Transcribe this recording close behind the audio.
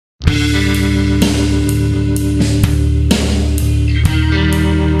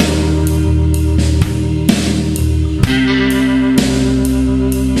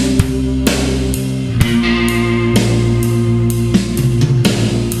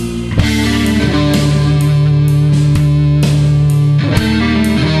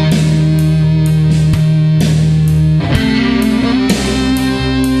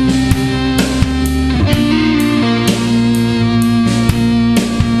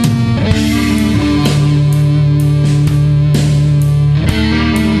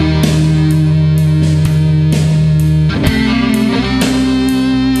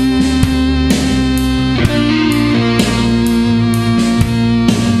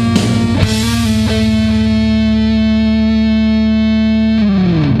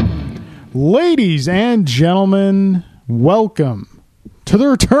Ladies and gentlemen, welcome to the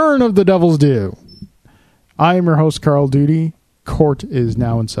return of the Devil's Due. I am your host, Carl Duty. Court is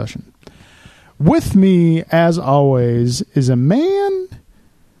now in session. With me, as always, is a man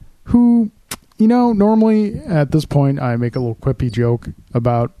who, you know, normally at this point I make a little quippy joke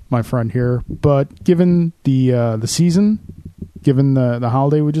about my friend here, but given the season, given the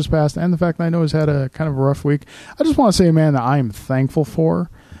holiday we just passed, and the fact that I know he's had a kind of a rough week, I just want to say a man that I am thankful for.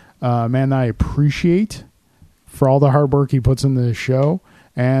 Man that I appreciate for all the hard work he puts into the show.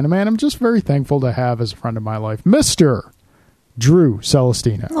 And a man I'm just very thankful to have as a friend of my life, Mr. Drew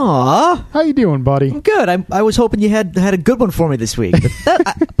Celestina. Aw. How you doing, buddy? I'm good. I was hoping you had a good one for me this week.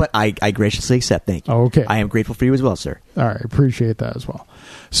 But I graciously accept. Thank you. Okay. I am grateful for you as well, sir. All right. Appreciate that as well.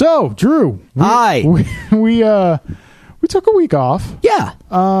 So, Drew. Hi. We took a week off. Yeah.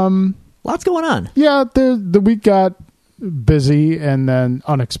 Lots going on. Yeah. The week got busy and then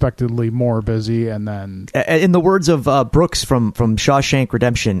unexpectedly more busy, and then In the words of Brooks from Shawshank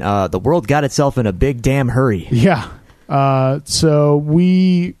Redemption, the world got itself in a big damn hurry. Yeah. So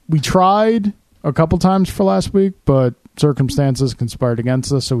we tried a couple times for last week, but circumstances conspired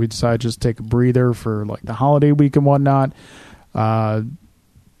against us, so we decided to just take a breather for like the holiday week and whatnot. And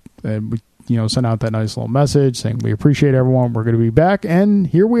we sent out that nice little message saying we appreciate everyone. We're going to be back, and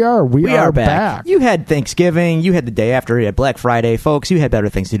here we are. We are back. You had Thanksgiving. You had the day after. You had Black Friday. Folks, you had better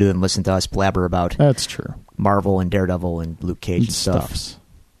things to do than listen to us blabber about That's true. Marvel and Daredevil and Luke Cage and stuff.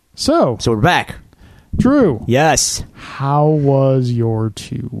 So we're back. Drew. Yes. How was your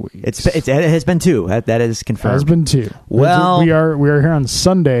 2 weeks? It has been 2. That is confirmed. It has been 2. Well, we are here on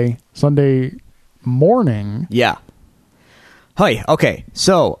Sunday morning. Yeah. Hi. Okay.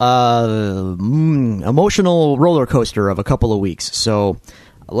 So, emotional roller coaster of a couple of weeks. So,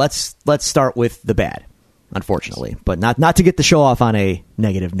 let's start with the bad, unfortunately, but not to get the show off on a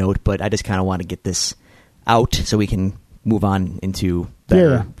negative note, but I just kind of want to get this out so we can move on into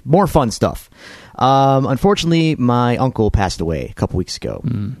better, more fun stuff. Unfortunately, my uncle passed away a couple weeks ago,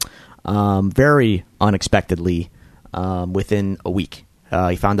 very unexpectedly, within a week.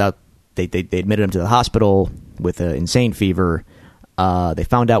 He found out they admitted him to the hospital with an insane fever. They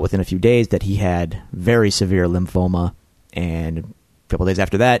found out within a few days that he had very severe lymphoma, and a couple days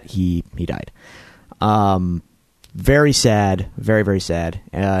after that, he died. Very sad, very, very sad.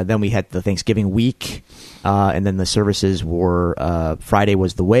 Then we had the Thanksgiving week, and then the services were, Friday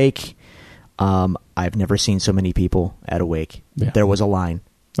was the wake. I've never seen so many people at a wake. Yeah. There was a line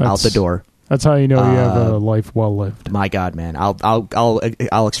out the door. That's how you know you have a life well lived. My God, man!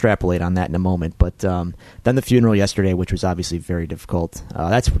 I'll extrapolate on that in a moment. But then the funeral yesterday, which was obviously very difficult.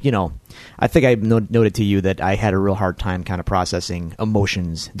 That's I think I noted to you that I had a real hard time kind of processing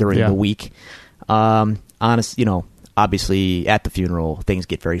emotions during the week. Obviously at the funeral things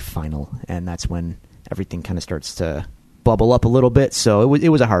get very final, and that's when everything kind of starts to bubble up a little bit. So it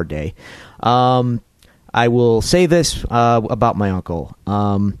was a hard day. I will say this about my uncle.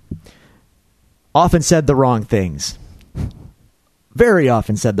 Often said the wrong things. Very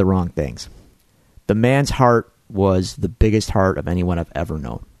often said the wrong things. The man's heart was the biggest heart of anyone I've ever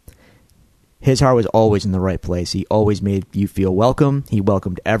known. His heart was always in the right place. He always made you feel welcome. He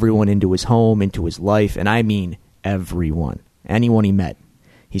welcomed everyone into his home, into his life, and I mean everyone. Anyone he met.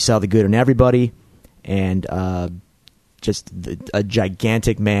 He saw the good in everybody, and just a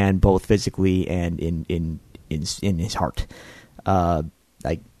gigantic man, both physically and in his heart. I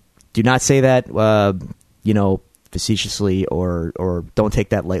do not say that, facetiously or don't take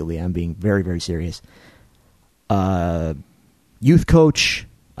that lightly. I'm being very, very serious. Youth coach,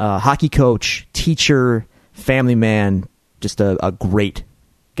 hockey coach, teacher, family man, just a great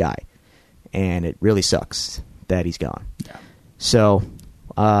guy. And it really sucks that he's gone. Yeah. So,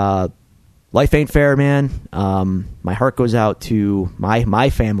 life ain't fair, man. My heart goes out to my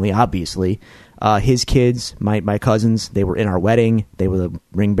family, obviously. His kids, my cousins, they were in our wedding. They were the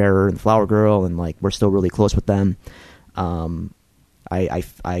ring bearer and flower girl, and we're still really close with them. My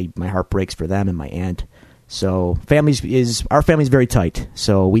heart breaks for them and my aunt. So our family's very tight.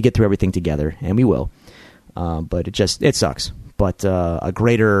 So we get through everything together, and we will. But it sucks. But a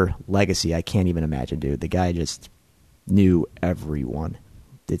greater legacy, I can't even imagine, dude. The guy just knew everyone.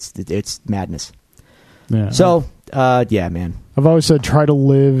 It's madness. Yeah. So, man. I've always said try to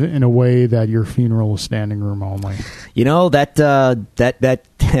live in a way that your funeral is standing room only. That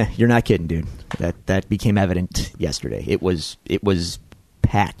you're not kidding, dude. That became evident yesterday. It was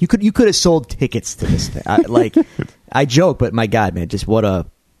packed. You could have sold tickets to this thing. I joke, but my God, man, just what a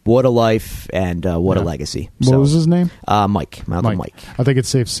life and what a legacy. What was his name? Mike. My uncle Mike. I think it's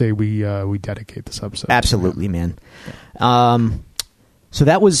safe to say we dedicate this episode. Absolutely, man. So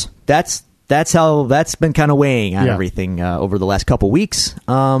that's that's been kind of weighing on everything over the last couple weeks.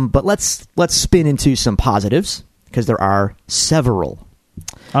 But let's spin into some positives, because there are several.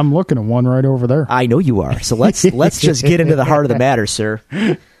 I'm looking at one right over there. I know you are. So let's just get into the heart of the matter, sir.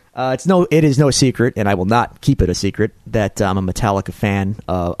 It is no secret, and I will not keep it a secret, that I'm a Metallica fan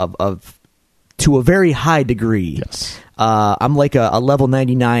of to a very high degree. Yes. I'm like a level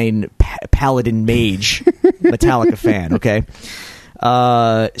 99 paladin mage Metallica fan. Okay.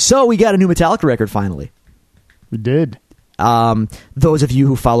 So we got a new Metallica record finally. We did. Those of you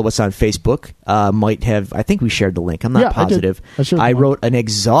who follow us on Facebook might have. I think we shared the link. I'm not positive. I wrote an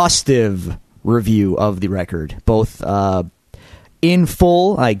exhaustive review of the record, both in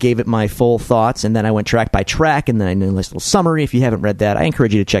full. I gave it my full thoughts, and then I went track by track, and then I did a little summary. If you haven't read that, I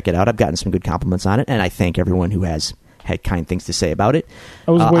encourage you to check it out. I've gotten some good compliments on it, and I thank everyone who has had kind things to say about it.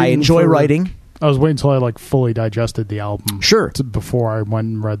 I enjoy writing. I was waiting until I fully digested the album. Sure. Before I went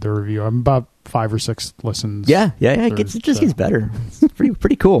and read the review. I'm about 5 or 6 listens. Yeah. It just gets better. It's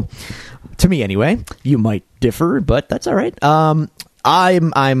pretty cool. To me, anyway. You might differ, but that's all right.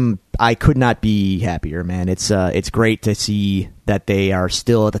 I could not be happier, man. It's great to see that they are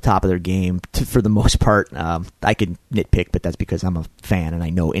still at the top of their game for the most part. I could nitpick, but that's because I'm a fan and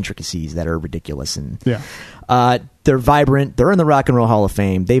I know intricacies that are ridiculous. And they're vibrant. They're in the Rock and Roll Hall of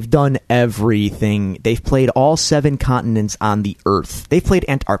Fame. They've done everything. They've played all 7 continents on the Earth. They've played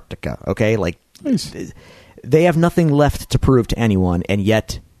Antarctica. Okay, nice. They have nothing left to prove to anyone, and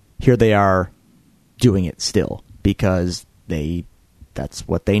yet here they are doing it still because that's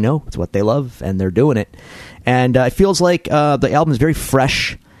what they know. It's what they love, and they're doing it. And it feels like the album is very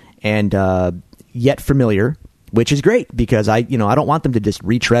fresh and yet familiar, which is great because I don't want them to just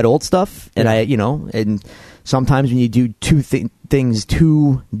retread old stuff. And and sometimes when you do things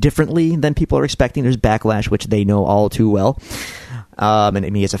too differently than people are expecting, there's backlash, which they know all too well.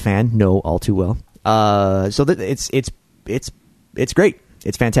 And me as a fan know all too well. So that it's great.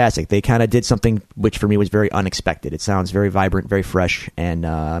 It's fantastic. They kind of did something which for me was very unexpected. It sounds very vibrant, very fresh, and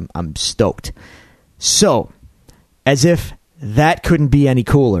I'm stoked. So, as if that couldn't be any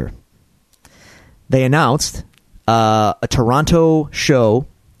cooler, they announced a Toronto show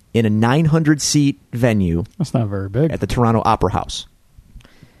in a 900-seat venue. That's not very big. At the Toronto Opera House.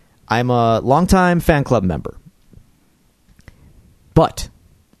 I'm a longtime fan club member. But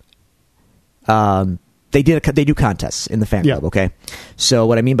they do contests in the fan club, okay? So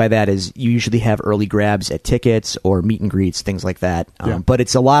what I mean by that is you usually have early grabs at tickets or meet and greets, things like that. But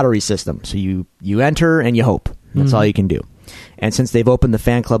it's a lottery system, so you enter and you hope. That's all you can do. And since they've opened the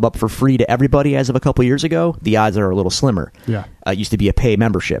fan club up for free to everybody as of a couple years ago, the odds are a little slimmer. Yeah. It used to be a pay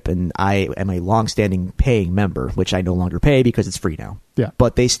membership, and I am a long-standing paying member, which I no longer pay because it's free now. Yeah.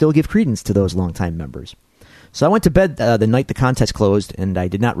 But they still give credence to those longtime members. So I went to bed the night the contest closed, and I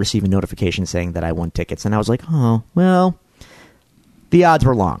did not receive a notification saying that I won tickets. And I was like, oh, well, the odds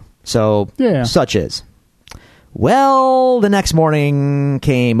were long. So such is. Well, the next morning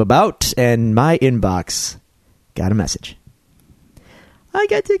came about, and my inbox got a message. I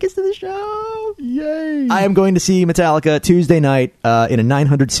got tickets to the show. Yay. I am going to see Metallica Tuesday night in a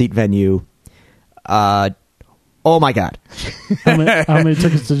 900-seat venue. Oh, my God. How many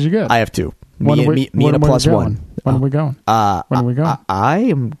tickets did you get? I have 2. Me and a plus one. When are we going? When are we going? I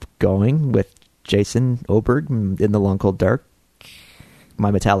am going with Jason Oberg in the Long Cold Dark,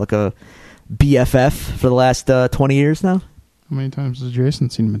 my Metallica BFF for the last 20 years now. How many times has Jason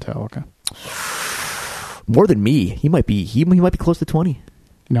seen Metallica? More than me. He might be close to 20. You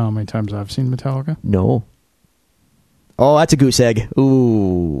know how many times I've seen Metallica? No. Oh, that's a goose egg.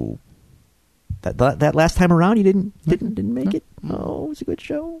 Ooh. That last time around, he didn't make it. Oh, it was a good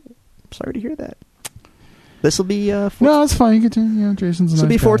show. Sorry to hear that. This will be... no, it's fine. You get to, Jason's a This will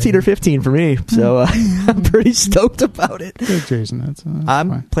be 14 or 15 for me, so I'm pretty stoked about it. Good, Jason. That's I'm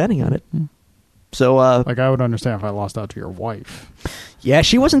fine. Planning on it. So, I would understand if I lost out to your wife. Yeah,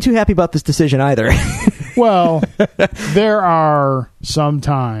 she wasn't too happy about this decision either. Well, there are some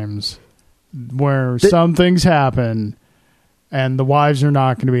times where some things happen, and the wives are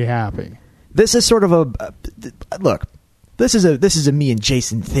not going to be happy. This is sort of a... Look, this is a me and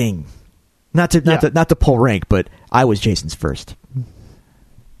Jason thing. Not to pull rank, but I was Jason's first.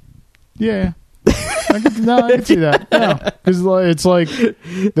 Yeah. I can see that. Yeah. Because it's like,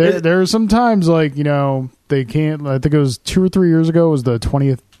 there are some times, they can't, I think it was 2 or 3 years ago, it was the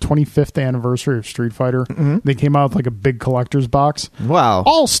 25th anniversary of Street Fighter. Mm-hmm. They came out with a big collector's box. Wow.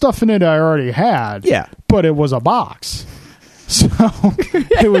 All stuff in it I already had. Yeah. But it was a box. So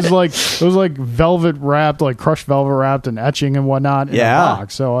it was like velvet wrapped, like crushed velvet wrapped and etching and whatnot in a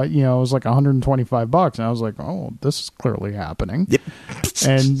box. So it was like $125, and I was like, oh, this is clearly happening. Yep.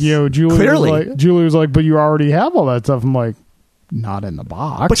 And Julie was like, but you already have all that stuff. I'm like, not in the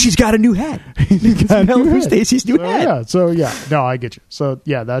box. But she's got a new head. Stacy's new head. Yeah. So yeah, no, I get you. So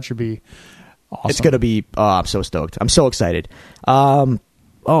yeah, that should be awesome. It's gonna be. Oh, I'm so stoked. I'm so excited.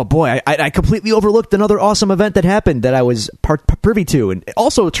 Oh boy, I completely overlooked another awesome event that happened that I was privy to, and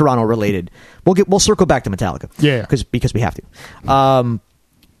also Toronto related. We'll circle back to Metallica, because we have to.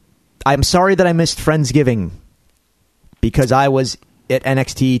 I'm sorry that I missed Friendsgiving because I was at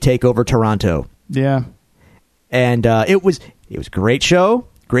NXT Takeover Toronto. Yeah, and it was a great show,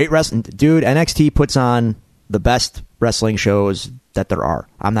 great wrestling, dude. NXT puts on the best wrestling shows that there are.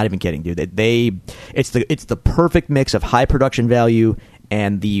 I'm not even kidding, dude. It's the perfect mix of high production value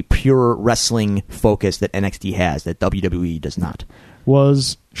and the pure wrestling focus that NXT has that WWE does not.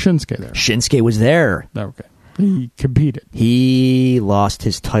 Was Shinsuke there? Shinsuke was there. Okay. He competed. He lost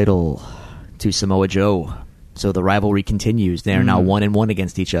his title to Samoa Joe. So the rivalry continues. They are now 1-1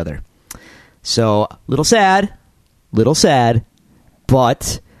 against each other. So, little sad,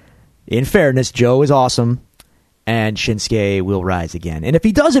 but in fairness, Joe is awesome. And Shinsuke will rise again. And if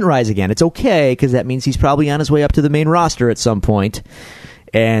he doesn't rise again, it's okay, because that means he's probably on his way up to the main roster at some point.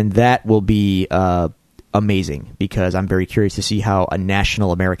 And that will be amazing, because I'm very curious to see how a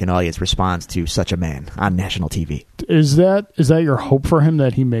national American audience responds to such a man on national TV. Is that your hope for him,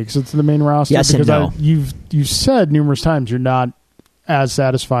 that he makes it to the main roster? Yes and no. You've said numerous times you're not as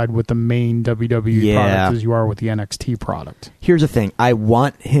satisfied with the main WWE product as you are with the NXT product. Here's the thing. I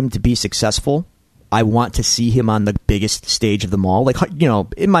want him to be successful. I want to see him on the biggest stage of them all. Like,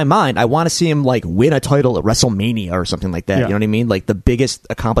 in my mind, I want to see him like win a title at WrestleMania or something like that. Yeah. You know what I mean? Like the biggest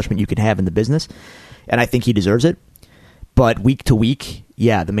accomplishment you can have in the business. And I think he deserves it. But week to week,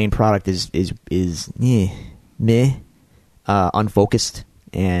 the main product is unfocused,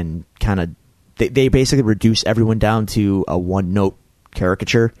 and kind of they basically reduce everyone down to a one-note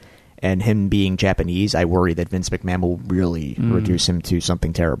caricature. And him being Japanese, I worry that Vince McMahon will really reduce him to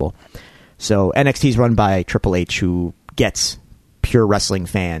something terrible. So NXT is run by Triple H, who gets pure wrestling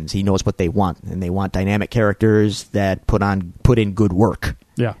fans. He knows what they want, and they want dynamic characters that put in good work.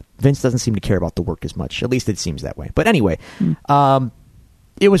 Yeah, Vince doesn't seem to care about the work as much. At least it seems that way. But anyway,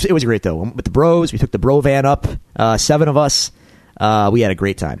 it was great though. With the bros, we took the bro van up. 7 of us. We had a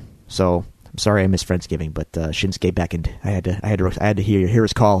great time. So I'm sorry I missed Friendsgiving, but Shinsuke beckoned. I had to hear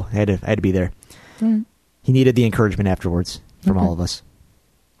his call. I had to be there. Right. He needed the encouragement afterwards from all of us.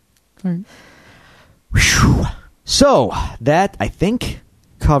 Right. So that, I think,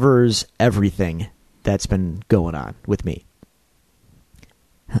 covers everything that's been going on with me.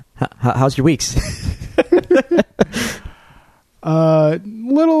 How's your weeks?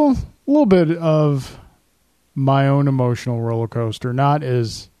 Little bit of my own emotional roller coaster, not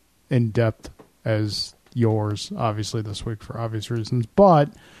as in depth as yours, obviously, this week for obvious reasons, but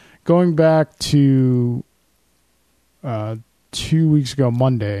going back to 2 weeks ago,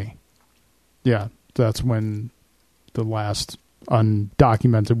 Monday. Yeah, that's when the last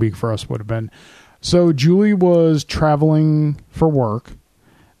undocumented week for us would have been. So Julie was traveling for work,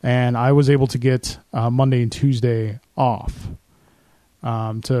 and I was able to get Monday and Tuesday off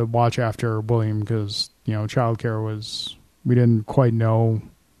to watch after William, because childcare we didn't quite know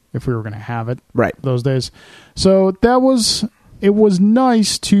if we were going to have it those days. So it was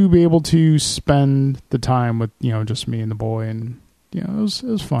nice to be able to spend the time with just me and the boy, and it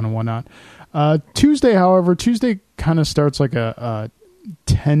was fun and whatnot. Tuesday kind of starts like a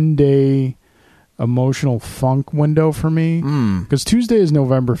 10-day emotional funk window for me, because Tuesday is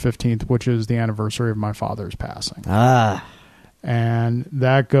November 15th, which is the anniversary of my father's passing. And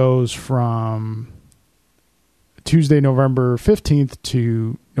that goes from Tuesday, November 15th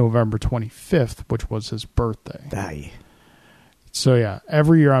to November 25th, which was his birthday. Aye. So yeah,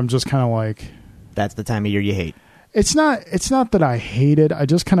 every year I'm just kind of like, that's the time of year you hate. It's not that I hate it. I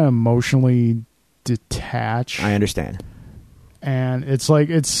just kind of emotionally detach. I understand. And it's like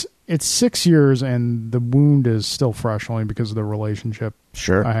it's 6 years, and the wound is still fresh, only because of the relationship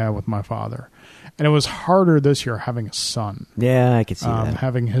I had with my father. And it was harder this year having a son. Yeah, I could see that.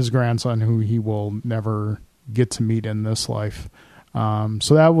 Having his grandson, who he will never get to meet in this life.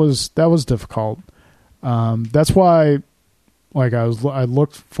 So that was difficult. That's why, like, I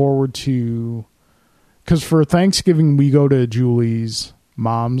looked forward to. Because for Thanksgiving, we go to Julie's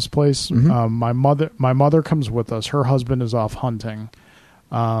mom's place. My mother comes with us. Her husband is off hunting.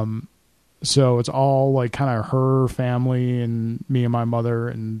 So it's all like kind of her family and me and my mother,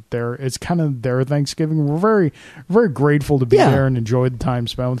 and it's kind of their Thanksgiving. We're very, very grateful to be there and enjoy the time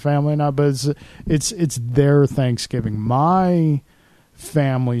spent with family and not, but it's their Thanksgiving. My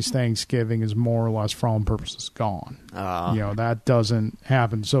family's Thanksgiving is more or less, for all purposes, gone. That doesn't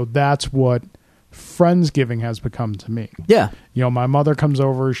happen. So that's what Friendsgiving has become to me. Yeah. My mother comes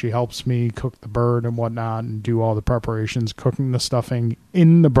over, she helps me cook the bird and whatnot and do all the preparations, cooking the stuffing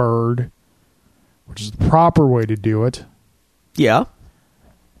in the bird, which is the proper way to do it. Yeah.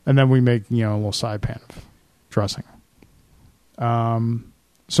 And then we make, a little side pan of dressing.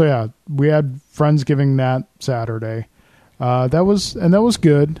 So yeah, we had Friendsgiving that Saturday. That was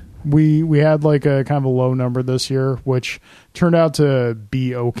good. We had like a kind of a low number this year, which turned out to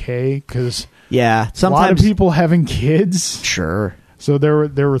be okay because sometimes a lot of people having kids. Sure. So there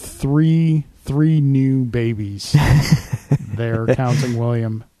were three new babies there, counting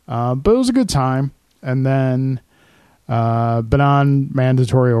William. But it was a good time. And then been on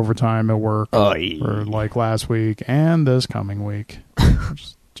mandatory overtime at work for like last week and this coming week,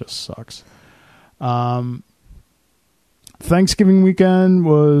 which just sucks. Thanksgiving weekend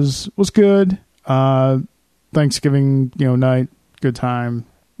was good. Thanksgiving, night, good time,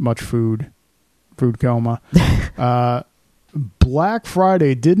 much food coma. Black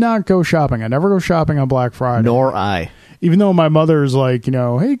Friday, did not go shopping. I never go shopping on Black Friday. Nor I. Even though my mother's like,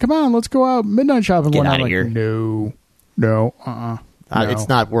 hey, come on, let's go out midnight shopping. Get out of like, here. No. It's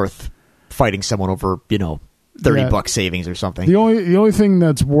not worth fighting someone over, $30 savings or something. The only thing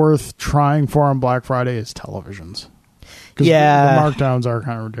that's worth trying for on Black Friday is televisions. Because the markdowns are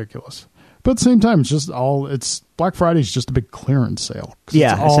kind of ridiculous. But at the same time, Black Friday is just a big clearance sale.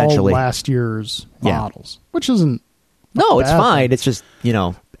 Yeah, it's all essentially. Last year's models, which isn't. No, it's fine. Thing. It's just,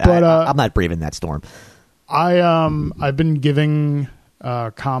 But, I'm not braving that storm. I've been giving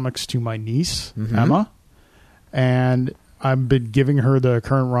comics to my niece, Emma, and I've been giving her the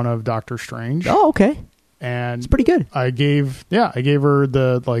current run of Doctor Strange. Oh, okay. And it's pretty good. I gave her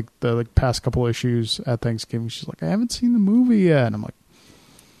the past couple issues at Thanksgiving. She's like, I haven't seen the movie yet. And I'm like,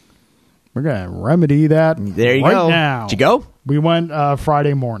 we're going to remedy that there you right go. now. Did you go? We went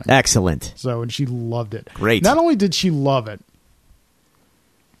Friday morning. Excellent. And she loved it. Great. Not only did she love it,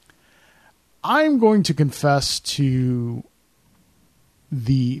 I'm going to confess to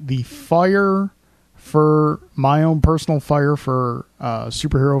the fire for my own personal fire for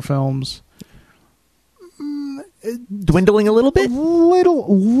superhero films. Dwindling a little bit?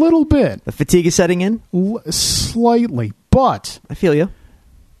 Little bit. The fatigue is setting in? Slightly. But I feel you.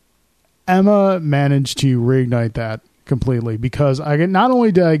 Emma managed to reignite that completely because not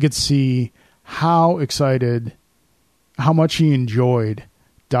only did I get to see how much she enjoyed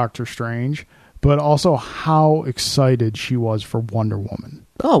Doctor Strange, but also how excited she was for Wonder Woman.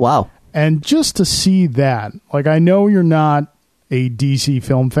 Oh, wow. And just to see that, like, I know you're not a DC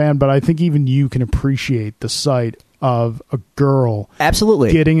film fan, but I think even you can appreciate the sight of a girl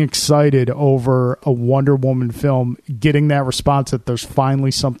absolutely getting excited over a Wonder Woman film, getting that response that there's finally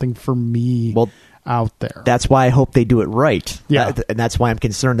something for me out there. That's why I hope they do it right. Yeah. And that's why I'm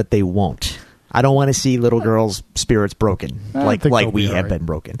concerned that they won't. I don't want to see little girls' spirits broken like we have been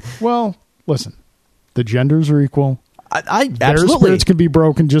broken. Well, listen, the genders are equal. Their absolutely. Spirits can be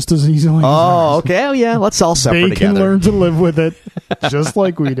broken just as easily. Oh, okay. Oh, yeah. Let's all suffer together. They can learn to live with it, just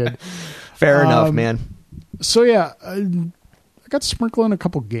like we did. Fair enough, man. So yeah, I got to sprinkle in a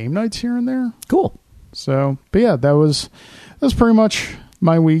couple game nights here and there. Cool. So, but yeah, that was pretty much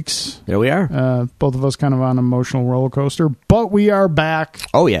my weeks. There we are. Both of us kind of on an emotional roller coaster, but we are back.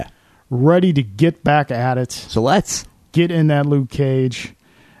 Oh yeah, ready to get back at it. So let's get in that Luke Cage.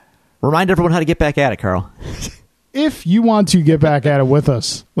 Remind everyone how to get back at it, Carl. If you want to get back at it with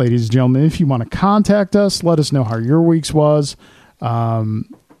us, ladies and gentlemen, if you want to contact us, let us know how your week's was.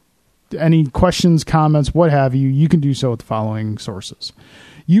 Any questions, comments, what have you, you can do so with the following sources.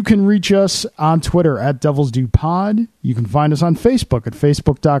 You can reach us on Twitter at Devils Do Pod. You can find us on Facebook at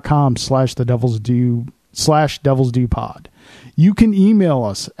facebook.com/Devils Do Pod. You can email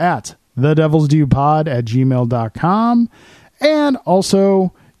us at thedevilsdopod@gmail.com. And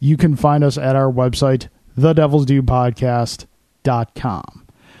also, you can find us at our website, thedevilsdopodcast.com.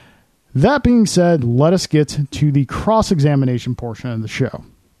 That being said, let us get to the cross-examination portion of the show.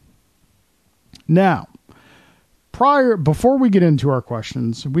 Now, before we get into our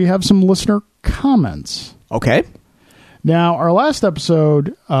questions, we have some listener comments. Okay. Now, our last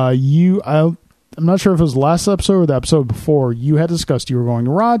episode, I'm not sure if it was the last episode or the episode before, you had discussed you were going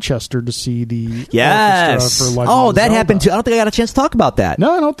to Rochester to see the yes. orchestra for Legend of Zelda. Happened too. I don't think I got a chance to talk about that.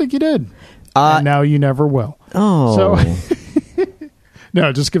 No, I don't think you did. And now you never will. Oh. So,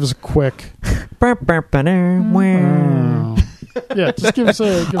 No, just give us a quick. Yeah, just give us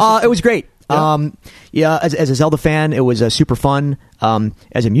a. It was great. Yeah. As a Zelda fan, it was super fun.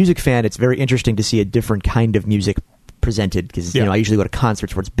 As a music fan, it's very interesting to see a different kind of music presented because I usually go to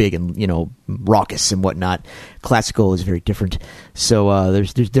concerts where it's big and raucous and whatnot. Classical is very different. So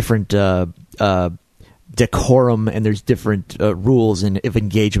there's different decorum and there's different rules of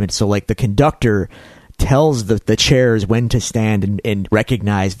engagement. So like the conductor tells the chairs when to stand and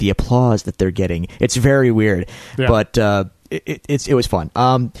recognize the applause that they're getting. It's very weird, but it was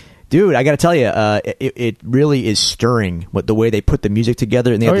fun. Dude, I got to tell you, it really is stirring the way they put the music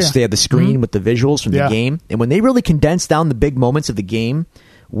together, and they have the screen with the visuals from the game. And when they really condense down the big moments of the game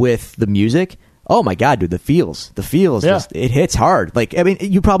with the music, oh my god, dude, the feels, just, it hits hard. Like, I mean,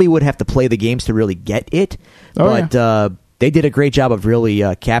 you probably would have to play the games to really get it, but they did a great job of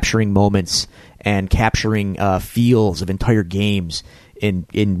really capturing moments and capturing feels of entire games in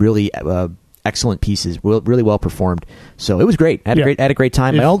really excellent pieces, really well performed. So it was great. I had a great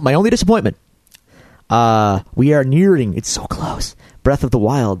time. My only disappointment, we are nearing, it's so close, Breath of the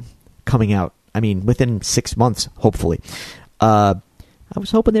Wild coming out. I mean, within 6 months, hopefully. I was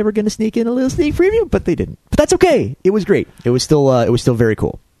hoping they were going to sneak in a little sneak preview, but they didn't. But that's okay. It was great. It was still very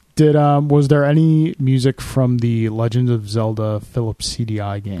cool. Was there any music from the Legend of Zelda Philips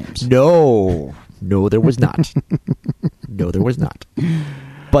CDI games? No, there was not. No, there was not.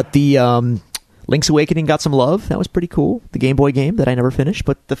 But the Link's Awakening got some love. That was pretty cool. The Game Boy game that I never finished,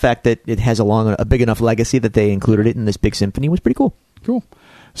 but the fact that it has a big enough legacy that they included it in this big symphony was pretty cool. Cool.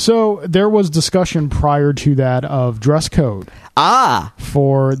 So there was discussion prior to that of dress code.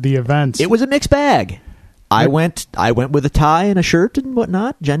 For the event. It was a mixed bag. I went with a tie and a shirt and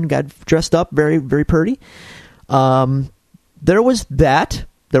whatnot. Jen got dressed up very, very pretty. There was that.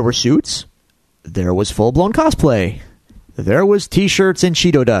 There were suits. There was full-blown cosplay. There was T-shirts and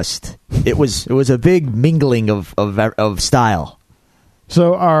Cheeto dust. It was a big mingling of style.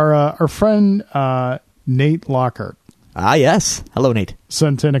 So our friend Nate Lockhart. Yes. Hello, Nate.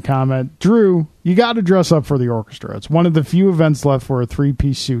 Sent in a comment. Drew, you got to dress up for the orchestra. It's one of the few events left where a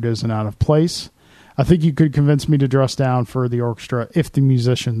three-piece suit isn't out of place. I think you could convince me to dress down for the orchestra if the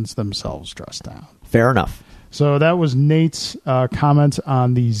musicians themselves dress down. Fair enough. So that was Nate's comment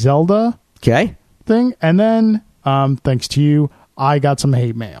on the Zelda thing. And then, thanks to you, I got some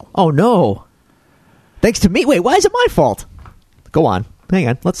hate mail. Oh, no. Thanks to me? Wait, why is it my fault? Go on. Hang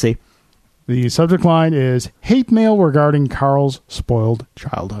on. Let's see. The subject line is hate mail regarding Carl's spoiled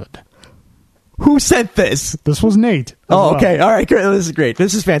childhood. Who sent this? This was Nate. Oh, okay. All right. Great. This is great.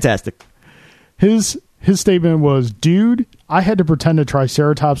 This is fantastic. His statement was, dude, I had to pretend a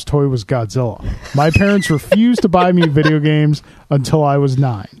Triceratops toy was Godzilla. My parents refused to buy me video games until I was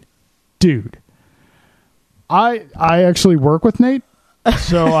 9. Dude. I actually work with Nate,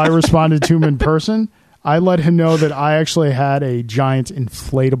 so I responded to him in person. I let him know that I actually had a giant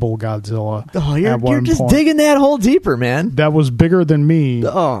inflatable Godzilla. Oh, you're just digging that hole deeper, man. That was bigger than me.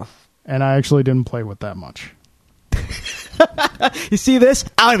 Oh. And I actually didn't play with that much. You see this?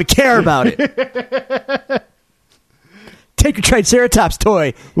 I don't even care about it. Take your Triceratops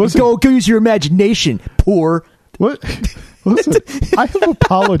toy. Listen, go use your imagination, poor. What? Listen, I have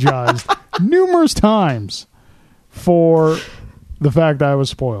apologized numerous times for the fact that I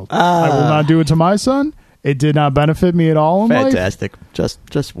was spoiled. I will not do it to my son. It did not benefit me at all in life. Fantastic.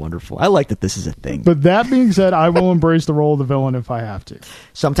 Just wonderful. I like that this is a thing. But that being said, I will embrace the role of the villain if I have to.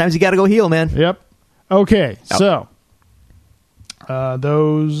 Sometimes you got to go heel, man. Yep. Okay, so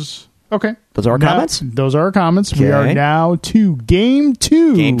those are our comments? Those are our comments. Okay. We are now to Game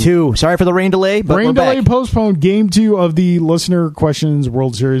 2. Game 2. Sorry for the rain delay, but rain delay postponed. Game 2 of the Listener Questions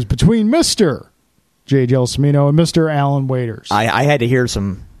World Series between Mr. J. Gelsomino and Mr. Alan Waiters. I had to hear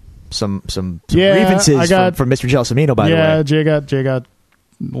some grievances from Mr. Gelsomino, by the way. Yeah, Jay got a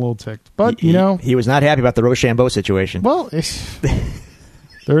little ticked. But, he was not happy about the Rochambeau situation. Well,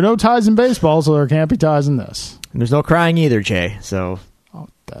 there are no ties in baseball, so there can't be ties in this. And there's no crying either, Jay. So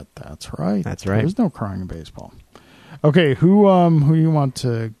that's right. That's right. There's no crying in baseball. Okay, who you want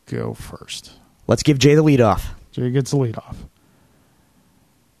to go first? Let's give Jay the lead off. Jay gets the lead off.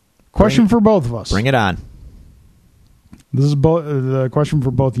 Question for both of us. Bring it on. This is the question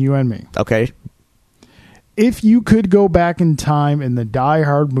for both you and me. Okay. If you could go back in time in the Die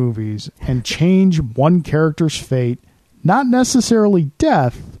Hard movies and change one character's fate, not necessarily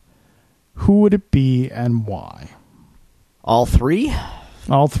death, who would it be and why? All three?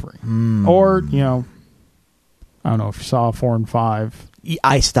 All three. Or, I don't know if you saw 4 and 5.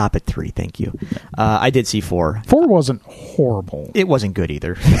 I stop at 3, thank you. I did see 4. 4 wasn't horrible. It wasn't good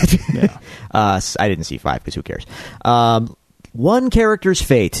either. Yeah. I didn't see 5 because who cares? One character's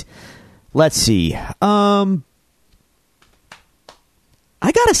fate. Let's see. I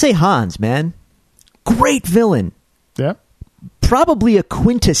gotta say Hans, man. Great villain. Yeah. Probably a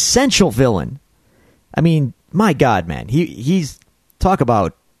quintessential villain. I mean, my God, man. He's talk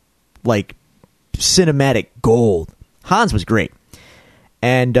about like cinematic gold. Hans was great.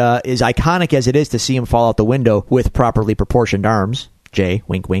 And as iconic as it is to see him fall out the window with properly proportioned arms, Jay,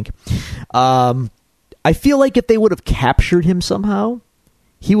 wink, wink, I feel like if they would have captured him somehow,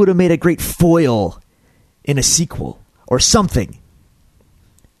 he would have made a great foil in a sequel or something.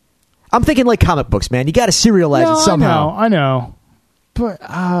 I'm thinking like comic books, man. You got to serialize it somehow. I know. But,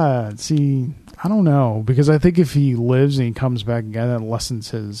 see, I don't know. Because I think if he lives and he comes back again, that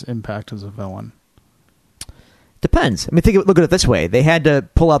lessens his impact as a villain. Depends. I mean, look at it this way. They had to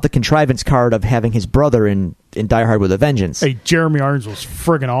pull out the contrivance card of having his brother in Die Hard with a Vengeance. Hey, Jeremy Irons was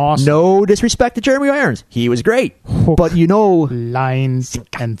friggin' awesome. No disrespect to Jeremy Irons. He was great. But you know... Lines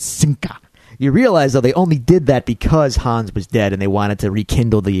and sinker. You realize, though, they only did that because Hans was dead and they wanted to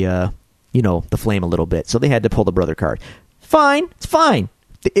rekindle the, the flame a little bit. So they had to pull the brother card. Fine. It's fine.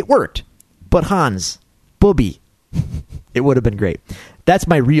 It worked. But Hans, Booby, it would have been great. That's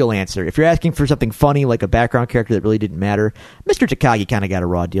my real answer. If you're asking for something funny, like a background character that really didn't matter, Mr. Takagi kind of got a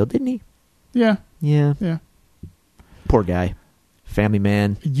raw deal, didn't he? Yeah. Yeah. Poor guy. Family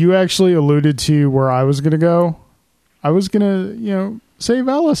man. You actually alluded to where I was going to go. I was going to, save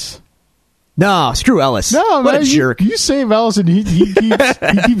Ellis. No, screw Ellis. No, what man, a jerk. You save Ellis and he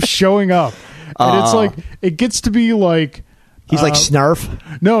keeps showing up. And it's like, it gets to be like... He's like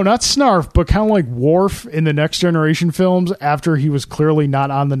Snarf? No, not Snarf, but kind of like Worf in the Next Generation films after he was clearly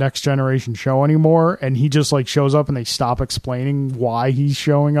not on the Next Generation show anymore, and he just like shows up and they stop explaining why he's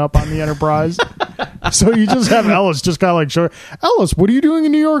showing up on the Enterprise. So you just have Ellis just kind of like show Ellis, what are you doing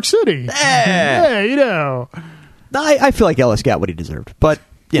in New York City? Hey, I feel like Ellis got what he deserved, but,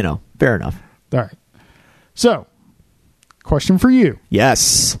 fair enough. All right. So, question for you.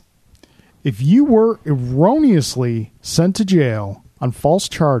 Yes. If you were erroneously sent to jail on false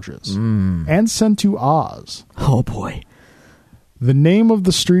charges and sent to Oz, oh boy, the name of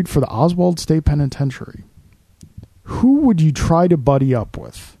the street for the Oswald State Penitentiary, who would you try to buddy up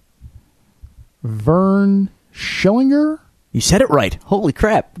with? Vern Schillinger? You said it right. Holy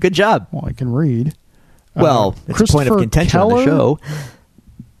crap. Good job. Well, I can read. Well, it's a point of contention on the show.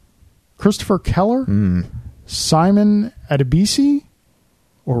 Christopher Keller? Simon Adebisi?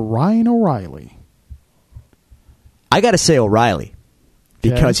 Or Ryan O'Reilly? I got to say O'Reilly.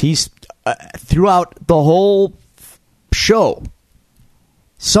 Because he's, throughout the whole show,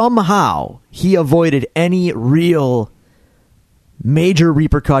 somehow he avoided any real major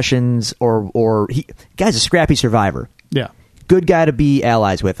repercussions or guy's a scrappy survivor. Yeah. Good guy to be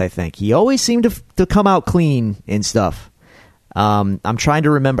allies with, I think. He always seemed to come out clean in stuff. I'm trying to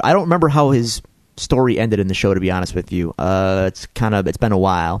remember. I don't remember how his story ended in the show, to be honest with you. It's been a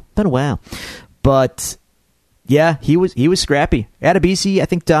while. But yeah, he was scrappy. Adebisi, I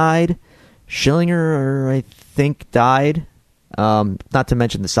think, died. Schillinger, I think, died. Not to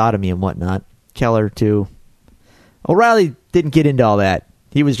mention the sodomy and whatnot. Keller too. O'Reilly didn't get into all that.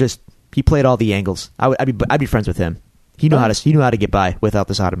 He played all the angles. I'd be friends with him. He knew how to get by without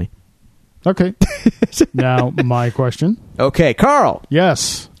the sodomy. Okay. Now my question. Okay, Carl.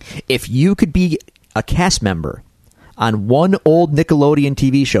 Yes. If you could be a cast member on one old Nickelodeon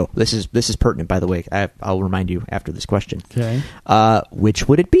TV show, this is pertinent, by the way. I'll remind you after this question. Okay. Which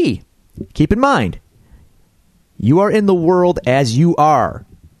would it be? Keep in mind, you are in the world as you are,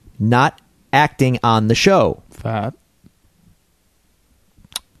 not acting on the show. That.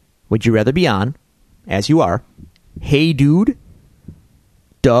 Would you rather be on, as you are, Hey Dude,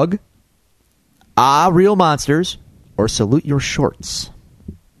 Doug, Real Monsters, or Salute Your Shorts?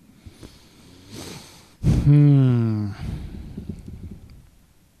 Now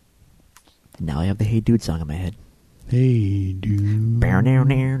I have the Hey Dude song in my head. Hey Dude.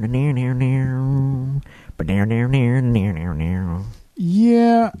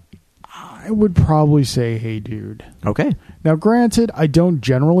 Yeah, I would probably say Hey Dude. Okay. Now, granted, I don't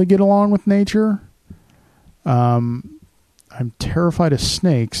generally get along with nature. I'm terrified of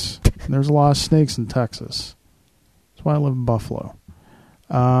snakes. And there's a lot of snakes in Texas. That's why I live in Buffalo.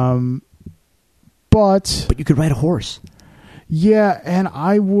 But you could ride a horse. Yeah, and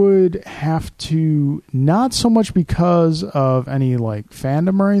I would have to, not so much because of any like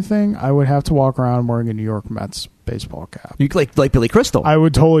fandom or anything, I would have to walk around wearing a New York Mets baseball cap. You like Billy Crystal. I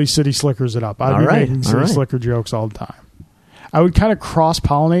would totally City Slickers it up. I'd be making City Slicker jokes all the time. I would kind of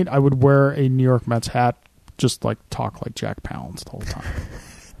cross-pollinate. I would wear a New York Mets hat, just like talk like Jack Palance the whole time.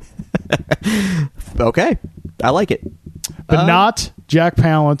 Okay. I like it. But not Jack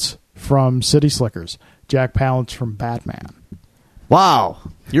Palance from City Slickers. Jack Palance from Batman. Wow.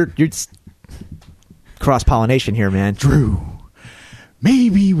 You're cross-pollination here, man. Drew,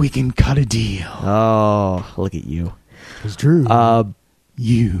 maybe we can cut a deal. Oh, look at you. Because Drew,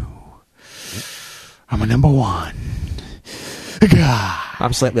 you, I'm a number one. God.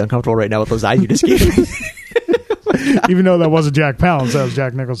 I'm slightly uncomfortable right now with those eyes you just gave me. Even though that wasn't Jack Palance, that was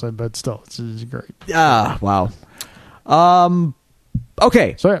Jack Nicholson, but still, it's great. Wow.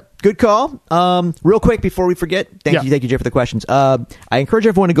 Okay. So, good call. Real quick before we forget, thank you, Jay, for the questions. I encourage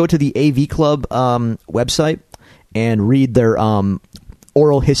everyone to go to the AV Club website and read their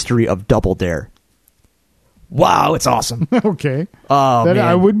oral history of Double Dare. Wow, it's awesome. Okay. Oh, man.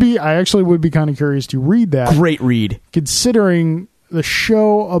 I actually would be kind of curious to read that. Great read. Considering the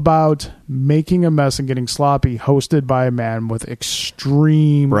show about making a mess and getting sloppy, hosted by a man with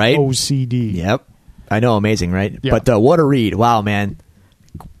extreme OCD. Yep. I know, amazing, right? Yeah. But what a read. Wow, man.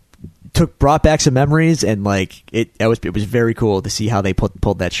 Brought back some memories, and it was very cool to see how they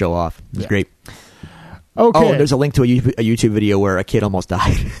pulled that show off. It was great. Okay. Oh, there's a link to a YouTube video where a kid almost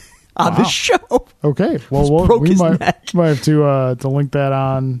died on the show. Okay. Well, we might have to link that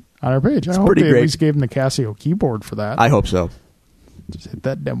on our page. I hope they at least gave him the Casio keyboard for that. I hope so. Just hit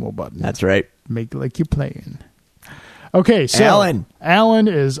that demo button. That's right. Make it like you're playing. Okay, so Alan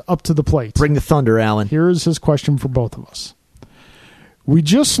is up to the plate. Bring the thunder, Alan. Here is his question for both of us. We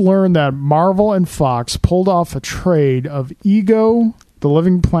just learned that Marvel and Fox pulled off a trade of Ego, The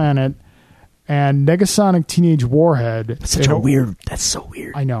Living Planet, and Negasonic Teenage Warhead. That's so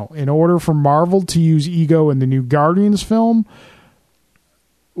weird. I know. In order for Marvel to use Ego in the new Guardians film,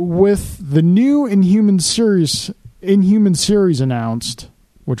 with the new Inhuman series announced,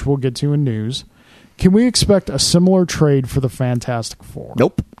 which we'll get to in news, can we expect a similar trade for the Fantastic Four?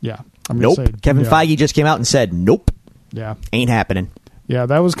 Nope. Yeah. Nope. Kevin Feige just came out and said, nope. Yeah. Ain't happening. Yeah,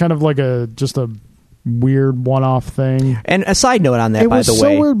 that was kind of like just a weird one-off thing. And a side note on that, by the way. It was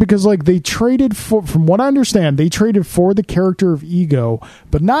so weird because they traded for, from what I understand, they traded for the character of Ego,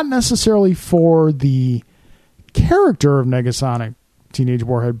 but not necessarily for the character of Negasonic Teenage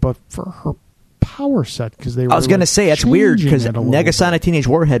Warhead, but for her power set, because I was going to say that's weird because Negasonic Teenage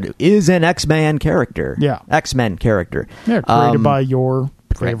Warhead is an X-Men character. Yeah, X-Men character. Yeah, created by your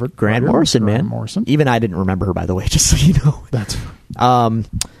favorite Grant Morrison, man. Even I didn't remember her, by the way, just so you know. That's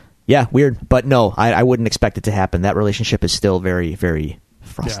yeah, weird, but no, I wouldn't expect it to happen. That relationship is still very, very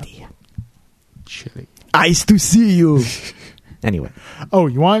frosty. Yeah. Chilly. Nice to see you. Anyway. Oh,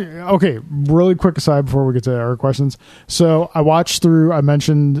 okay, really quick aside before we get to our questions. So I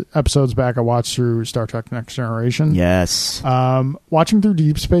mentioned episodes back, I watched through Star Trek Next Generation. Yes. Watching through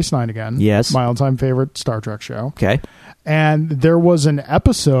Deep Space Nine again. Yes. My all-time favorite Star Trek show. Okay. And there was an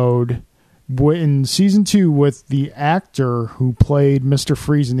episode in season 2 with the actor who played Mr.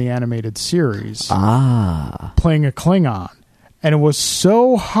 Freeze in the animated series. Playing a Klingon. And it was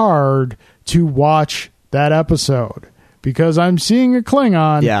so hard to watch that episode because I'm seeing a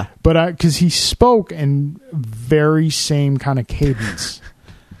Klingon. Yeah. But because he spoke in very same kind of cadence.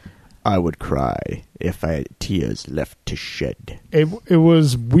 I would cry if I had tears left to shed. It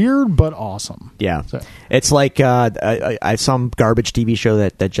was weird but awesome. Yeah. So. It's like some garbage TV show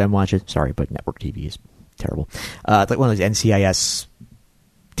that Jen watches. Sorry, but network TV is terrible. It's like one of those NCIS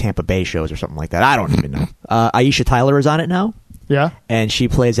Tampa Bay shows or something like that. I don't even know. Aisha Tyler is on it now. Yeah. And she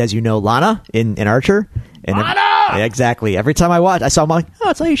plays, as you know, Lana in Archer. And Lana! Exactly. Every time I saw, I'm like,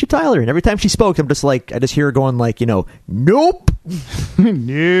 oh, it's Aisha Tyler. And every time she spoke, I just hear her going like, nope.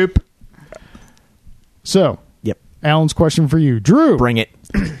 Nope. So, yep. Alan's question for you. Drew. Bring it.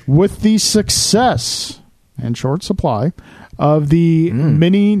 With the success and short supply of the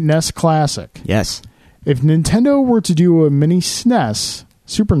Mini NES Classic. Yes. If Nintendo were to do a Mini SNES,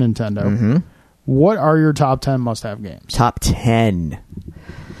 Super Nintendo, what are your top 10 must-have games? Top 10.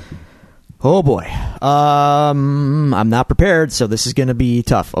 Oh, boy. I'm not prepared, so this is going to be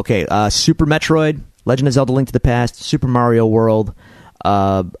tough. Okay, Super Metroid, Legend of Zelda Link to the Past, Super Mario World.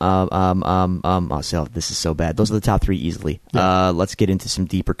 So this is so bad. Those are the top 3 easily. Yeah. Let's get into some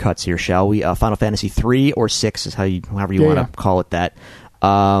deeper cuts here, shall we? Final Fantasy 3 or 6 is however you want to call it that.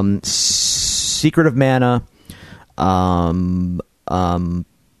 Secret of Mana, Chrono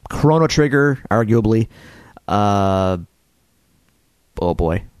Trigger, arguably. Oh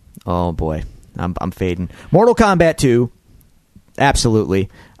boy, I'm fading. Mortal Kombat 2, absolutely.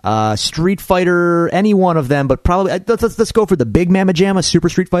 Street Fighter, any one of them, but probably let's go for the big Mamma Jamma, Super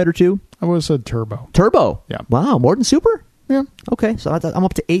Street Fighter 2. I would have said Turbo. Turbo, yeah. Wow, more than Super. Yeah. Okay, so I'm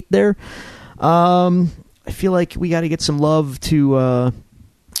up to 8 there. I feel like we got to get some love to.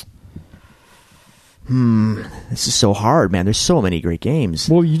 This is so hard, man. There's so many great games.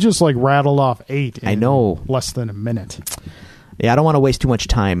 Well, you just like rattled off 8 in I know. less than a minute. Yeah, I don't want to waste too much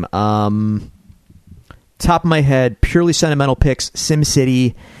time. Top of my head, purely sentimental picks,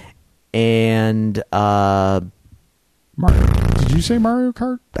 SimCity and... Mario. Did you say Mario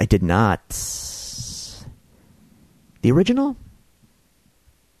Kart? I did not. The original?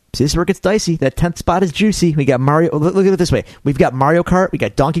 See, this is where it gets dicey. That 10th spot is juicy. We got Mario. Look at it this way. We've got Mario Kart. We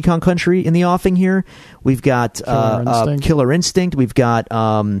got Donkey Kong Country in the offing here. We've got Killer Instinct. We've got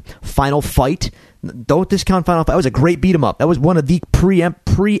Final Fight. Don't discount Final Fight. That was a great beat 'em up. That was one of the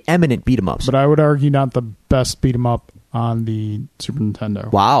preeminent beat 'em ups. But I would argue not the best beat 'em up on the Super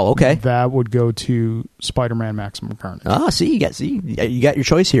Nintendo. Wow. Okay. That would go to Spider-Man Maximum Carnage. See, you got your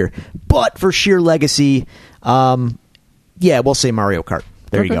choice here. But for sheer legacy, yeah, we'll say Mario Kart.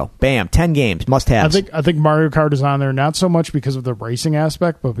 There you go. Bam. 10 games. Must-haves. I think Mario Kart is on there not so much because of the racing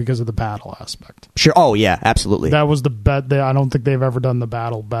aspect, but because of the battle aspect. Sure. Oh, yeah. Absolutely. That was the bet. I don't think they've ever done the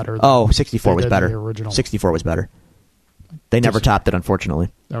battle better. 64 was better. The original. 64 was better. They never topped it, unfortunately.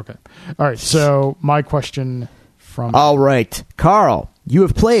 Okay. All right. So my question from... All right. Carl, you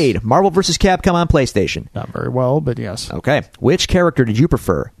have played Marvel vs. Capcom on PlayStation. Not very well, but yes. Okay. Which character did you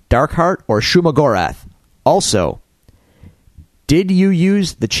prefer, Darkheart or Shumagorath? Also... did you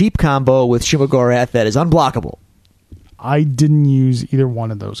use the cheap combo with Shumagorath that is unblockable? I didn't use either one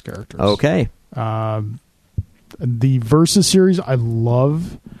of those characters. Okay. The Versus series, I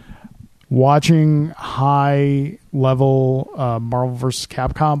love watching high-level Marvel vs.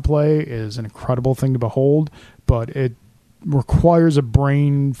 Capcom play is an incredible thing to behold, but it requires a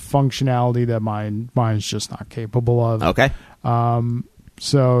brain functionality that mine's just not capable of. Okay.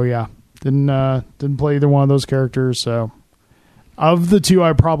 So, yeah, didn't play either one of those characters, so... Of the two,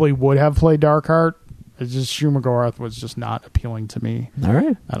 I probably would have played Darkheart. It's just Shumagorath was just not appealing to me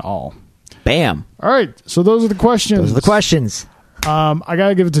at all. Bam. All right, so those are the questions. I got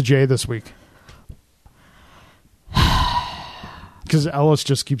to give it to Jay this week. Because Ellis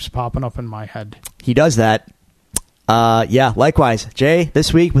just keeps popping up in my head. He does that. Yeah, likewise. Jay,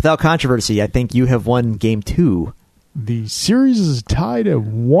 this week, without controversy, I think you have won game 2. The series is tied at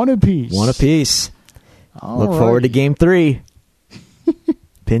 1 apiece. 1 apiece. Look forward to game 3.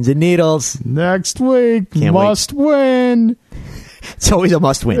 Pins and needles. Next week. Must win. It's always a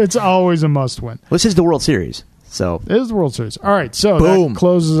must win. It's always a must win. This is the World Series. So it is the World Series. All right, so boom. That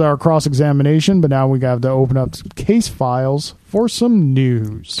closes our cross-examination, but now we got to open up case files for some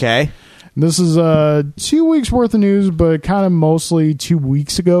news. Okay. This is 2 weeks worth of news, but kind of mostly 2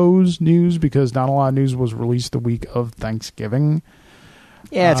 weeks ago's news because not a lot of news was released the week of Thanksgiving.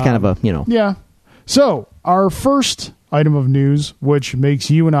 Yeah, it's kind of a, Yeah. So, our first item of news, which makes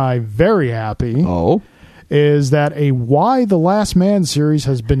you and I very happy, is that a Why the Last Man series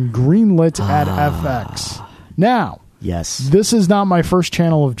has been greenlit at FX. Now, yes, this is not my first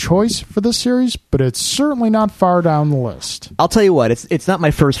channel of choice for this series, but it's certainly not far down the list. I'll tell you what, it's not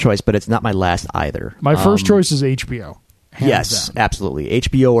my first choice, but it's not my last either. My first choice is HBO. Yes, down. Absolutely.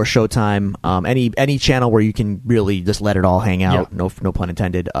 HBO or Showtime, any channel where you can really just let it all hang out, no pun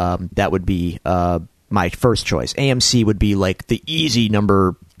intended, that would be my first choice. AMC would be like the easy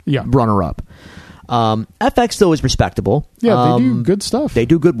runner-up. FX, though, is respectable. Yeah, they do good stuff. They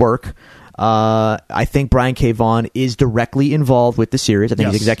do good work. I think Brian K. Vaughan is directly involved with the series. I think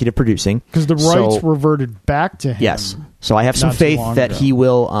he's executive producing. Because the rights reverted back to him. Yes. So I have some faith that he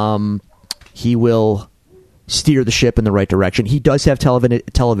will steer the ship in the right direction. He does have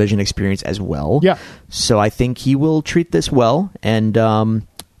television experience as well. Yeah. So I think he will treat this well, and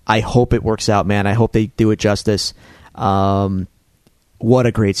I hope it works out, man. I hope they do it justice. What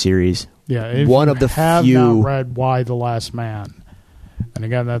a great series. Yeah, if one you of the have few not read Why the Last Man, and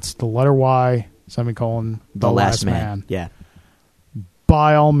again, that's the letter Y, semicolon, the last man. Yeah.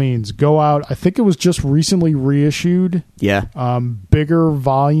 By all means, go out. I think it was just recently reissued. Yeah. Bigger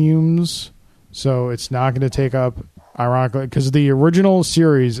volumes, so it's not going to take up, ironically, because the original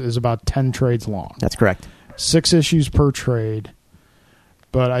series is about 10 trades long. That's correct. 6 issues per trade.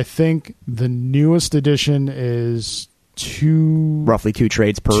 But I think the newest edition is roughly 2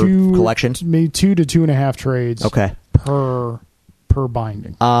 trades per collection. Maybe 2 to 2.5 trades. Okay. Per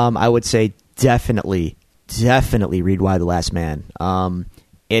binding. I would say definitely read Why the Last Man. And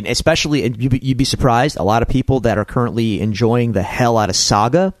especially, you'd be surprised, a lot of people that are currently enjoying the hell out of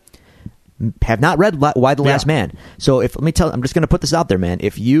Saga have not read Why the Last Man. So I'm just going to put this out there, man.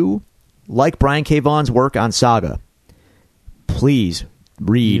 If you like Brian K. Vaughan's work on Saga, please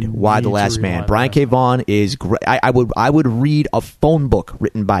read Why the Last Man. Brian K. Vaughan is great. I would read a phone book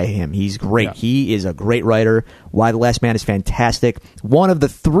written by him. He's great. Yeah. He is a great writer. Why the Last Man is fantastic. One of the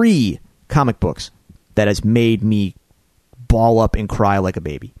 3 comic books that has made me ball up and cry like a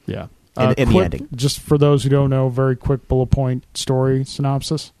baby. Yeah. In the ending. Just for those who don't know, very quick bullet point story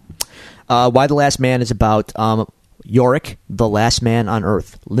synopsis. Why the Last Man is about Yorick, the last man on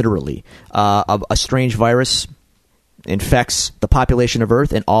Earth, literally. A strange virus infects the population of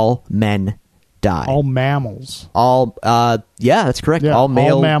Earth, and all men die. All mammals. Yeah, that's correct. Yeah, all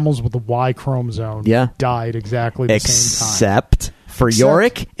mammals with the Y chromosome died exactly the same time. Except for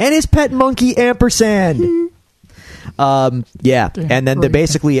Yorick and his pet monkey, Ampersand. Yeah, and then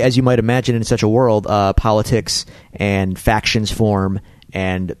basically, as you might imagine in such a world, politics and factions form,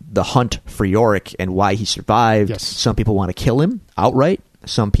 and the hunt for Yorick and why he survived. Yes. Some people want to kill him outright.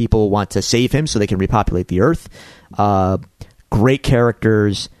 Some people want to save him so they can repopulate the Earth. Great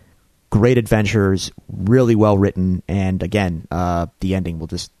characters, great adventures, really well written, and again, the ending will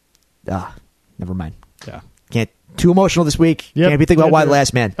just never mind. Yeah, can't too emotional this week. Yep. Can't be thinking about Why the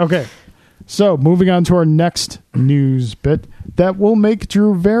Last Man. Okay. So, moving on to our next news bit that will make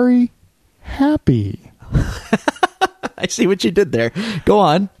Drew very happy. I see what you did there. Go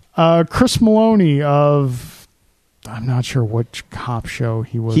on. Chris Maloney of, I'm not sure which cop show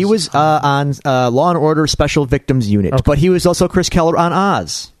he was. He was on Law and Order Special Victims Unit, but he was also Chris Keller on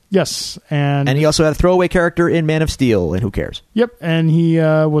Oz. Yes, and he also had a throwaway character in Man of Steel, and who cares? Yep, and he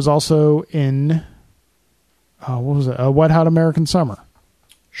was also in, what was it, Wet Hot American Summer.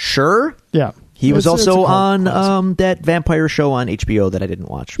 Sure. Yeah. He was also on that vampire show on HBO that I didn't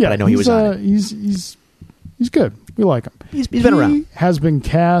watch, but I know he was on it. He's good. We like him. He's been around. He has been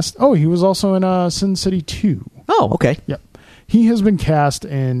cast. Oh, he was also in Sin City 2. Oh, okay. Yep. He has been cast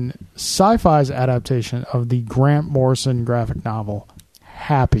in Sci-Fi's adaptation of the Grant Morrison graphic novel,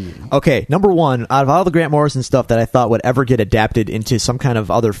 Happy. Okay, number one, out of all the Grant Morrison stuff that I thought would ever get adapted into some kind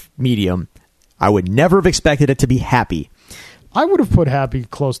of other medium, I would never have expected it to be Happy. I would have put Happy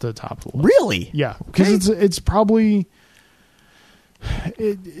close to the top of the list. Really? Yeah, because it's probably,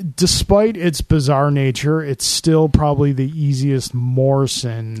 despite its bizarre nature, it's still probably the easiest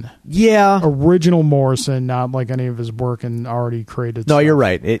Morrison. Yeah. Original Morrison, not like any of his work and already created No, stuff. you're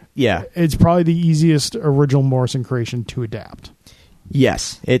right. It's probably the easiest original Morrison creation to adapt.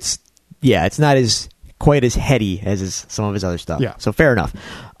 Yes. It's not quite as heady as some of his other stuff. Yeah. So fair enough.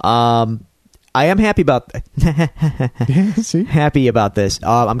 I am happy about See? happy about this.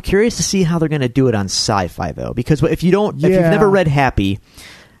 I'm curious to see how they're going to do it on Sci-Fi though, because if you've never read Happy,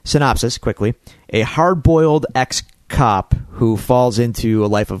 synopsis quickly: a hard-boiled ex-cop who falls into a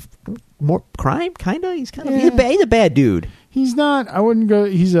life of more crime. He's a bad dude. He's not. I wouldn't go.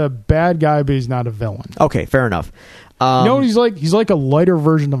 He's a bad guy, but he's not a villain. Okay, fair enough. You know what he's like? He's like a lighter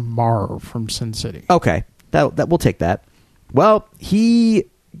version of Marv from Sin City. Okay, that we'll take that. Well, he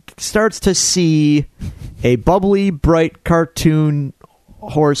starts to see a bubbly, bright cartoon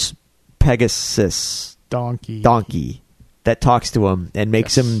horse Pegasus donkey that talks to him and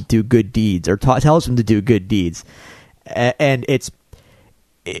makes him do good deeds, or tells him to do good deeds, and it's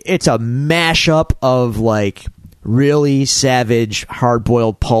a mashup of like really savage,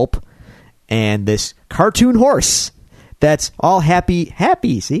 hard-boiled pulp and this cartoon horse that's all happy.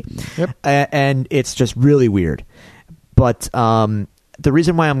 See, yep. And it's just really weird, but the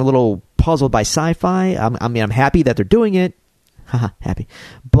reason why I'm a little puzzled by Sci-Fi, I'm happy that they're doing it. Happy.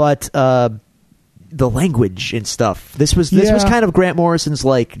 But the language and stuff. This was kind of Grant Morrison's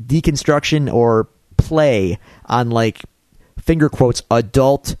like deconstruction or play on like finger quotes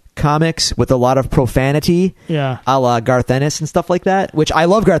adult comics with a lot of profanity. Yeah. A la Garth Ennis and stuff like that, which I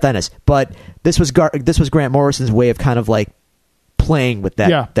love Garth Ennis, but this was Grant Morrison's way of kind of like playing with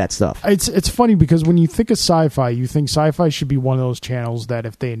that stuff. It's funny because when you think of Sci-Fi, you think Sci-Fi should be one of those channels that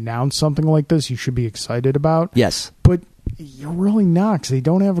if they announce something like this, you should be excited about. Yes. But you're really not, because they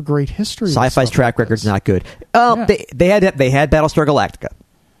don't have a great history. Sci-Fi's track record's not good. They had Battlestar Galactica,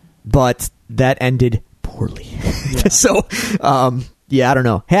 but that ended poorly. Yeah. So, I don't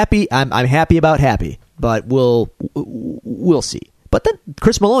know. I'm happy about Happy, but we'll see. But then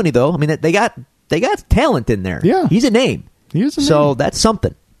Chris Maloney, though, I mean, they got talent in there. Yeah, he's a name. So that's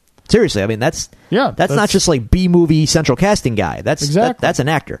something. Seriously, I mean that's not just like B-movie central casting guy. That's an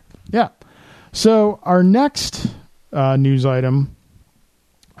actor. Yeah. So our next news item,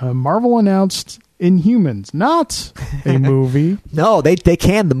 Marvel announced Inhumans, not a movie. No, they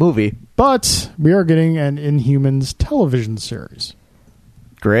canned the movie, but we are getting an Inhumans television series.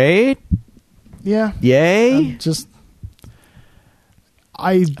 Great. Yeah. Yay.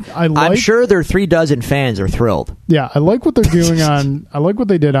 I'm sure their 36 fans are thrilled. Yeah, I like what they're doing I like what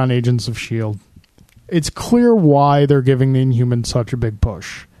they did on Agents of S.H.I.E.L.D. It's clear why they're giving the Inhumans such a big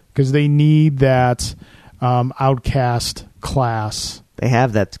push, because they need that outcast class They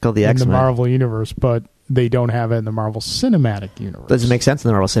have that. It's called the in X-Men. the Marvel Universe, but they don't have it in the Marvel Cinematic Universe. Doesn't make sense in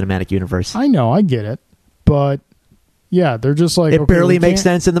the Marvel Cinematic Universe. I know, I get it, but yeah, they're just like... It barely makes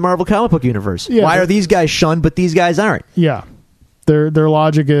sense in the Marvel comic book universe. Yeah, Why are these guys shunned, but these guys aren't? Yeah. Their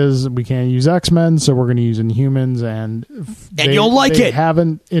logic is we can't use X-Men, so we're going to use Inhumans, and you'll like they it.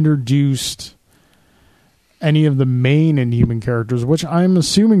 Haven't introduced any of the main Inhuman characters, which I'm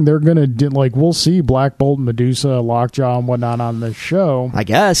assuming they're going to do. Like, we'll see Black Bolt, Medusa, Lockjaw, and whatnot on this show. I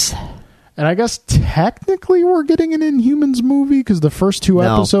guess. And I guess technically we're getting an Inhumans movie because the first two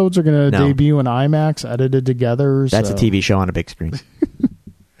episodes are going to debut in IMAX, edited together. That's a TV show on a big screen.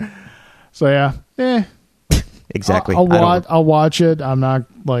 So yeah, exactly. I'll watch it. I'm not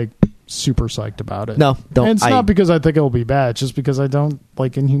like super psyched about it. No, don't. And it's not because I think it'll be bad. It's just because I don't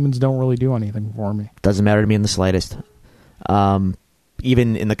like Inhumans. Don't really do anything for me. Doesn't matter to me in the slightest.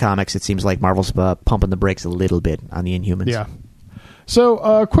 Even in the comics, it seems like Marvel's pumping the brakes a little bit on the Inhumans. Yeah.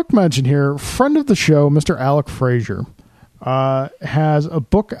 So, quick mention here. Friend of the show, Mr. Alec Frazier, has a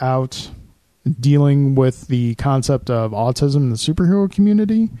book out dealing with the concept of autism in the superhero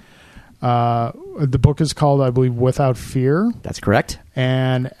community. The book is called, I believe, Without Fear. That's correct.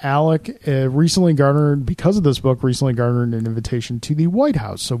 And Alec recently garnered an invitation to the White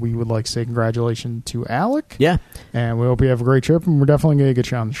House. So we would like to say congratulations to Alec. Yeah. And we hope you have a great trip, and we're definitely going to get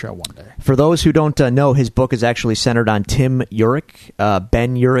you on the show one day. For those who don't know, his book is actually centered on Tim Urich,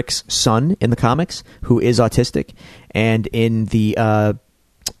 Ben Urich's son in the comics, who is autistic. And in the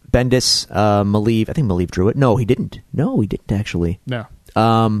Bendis, Maleev, I think Maleev drew it. No, he didn't. No, he didn't actually. No.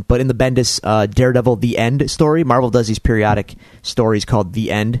 But in the Bendis Daredevil The End story, Marvel does these periodic stories called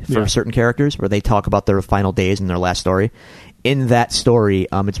The End for certain characters where they talk about their final days and their last story. In that story,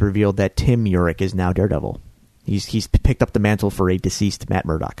 it's revealed that Tim Urich is now Daredevil. He's picked up the mantle for a deceased Matt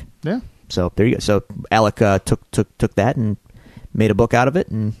Murdock. Yeah. So there you go. So Alec took that and made a book out of it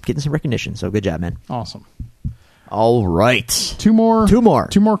and getting some recognition. So good job, man. Awesome. All right. Two more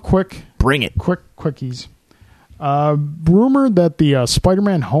quick. Bring it. Quick quickies. Rumored that the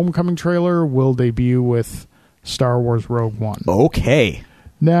Spider-Man Homecoming trailer will debut with Star Wars Rogue One. Okay.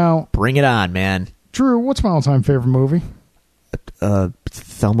 Now, bring it on, man. Drew, what's my all-time favorite movie?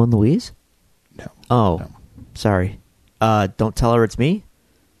 Thelma and Louise? No. Oh, no. Sorry. Don't Tell Her It's Me?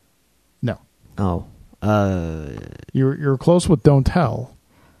 No. Oh. You're close with Don't Tell.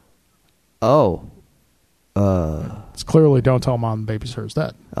 Oh. It's clearly Don't Tell Mom the Babysitter's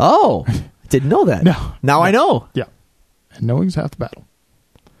Dead. Oh. Didn't know that. No. Now I know. Yeah. And knowing's half the battle.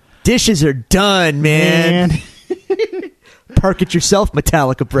 Dishes are done, man. Park it yourself,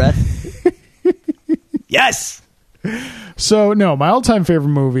 Metallica breath. Yes. So, no, my all-time favorite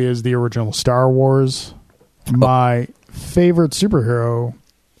movie is the original Star Wars. My favorite superhero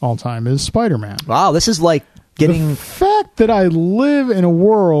all-time is Spider-Man. Wow, this is like getting... The fact that I live in a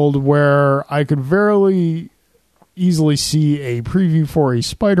world where I could very easily see a preview for a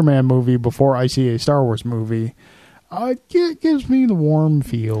Spider-Man movie before I see a Star Wars movie, it gives me the warm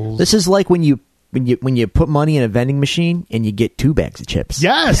feels. This is like when you put money in a vending machine and you get 2 bags of chips.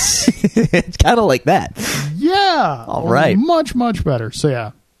 Yes. It's kind of like that. Yeah. All right. Much, much better. So,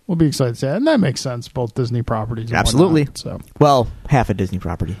 yeah, we'll be excited to see that. And that makes sense, both Disney properties and absolutely. whatnot, so. Well, half a Disney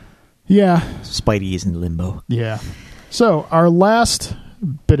property. Yeah. Spidey is in limbo. Yeah. So, our last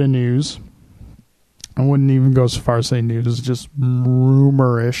bit of news, I wouldn't even go so far as say news, just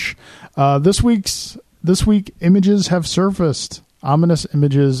rumor-ish. This week, images have surfaced. Ominous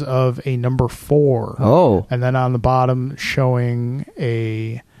images of a number 4. Oh. And then on the bottom showing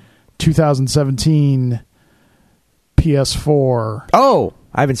a 2017 PS4. Oh,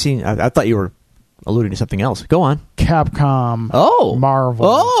 I haven't seen... I thought you were alluding to something else. Go on. Capcom. Oh. Marvel.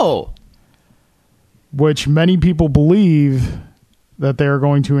 Oh. Which many people believe that they're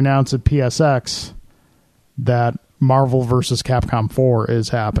going to announce at PSX that Marvel versus Capcom 4 is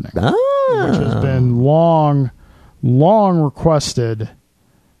happening. Ah. Which has been long requested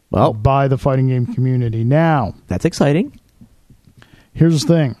by the fighting game community. Now, that's exciting. Here's the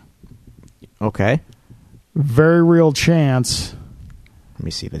thing. Okay. Very real chance. Let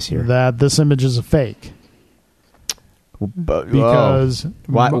me see this here. That this image is a fake. Because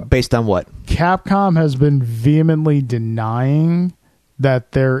based on what? Capcom has been vehemently denying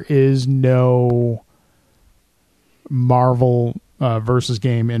that there is no Marvel versus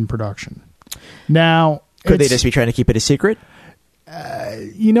game in production. Now, could they just be trying to keep it a secret?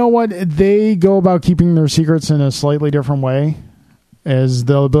 You know what? They go about keeping their secrets in a slightly different way. As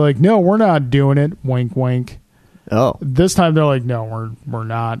they'll be like, no, we're not doing it. Wink, wink. Oh. This time they're like, no, we're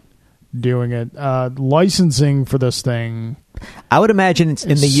not doing it. Licensing for this thing. I would imagine it's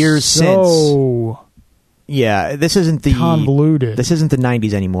in the years since. Yeah, this isn't the convoluted. This isn't the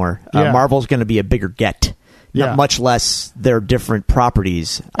 90s anymore. Yeah. Marvel's going to be a bigger get. Yeah. Much less their different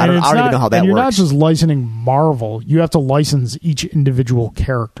properties. I don't not, even know how that and you're works. not just licensing Marvel. You have to license each individual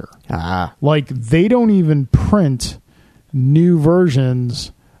character. Like, they don't even print new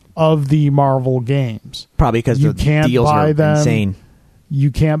versions of the Marvel games. Probably because the deals are insane. You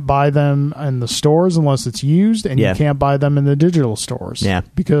can't buy them in the stores unless it's used, and you can't buy them in the digital stores. Yeah.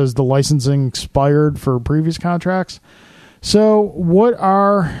 Because the licensing expired for previous contracts. So what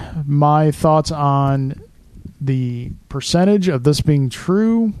are my thoughts on the percentage of this being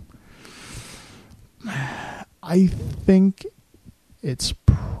true? I think it's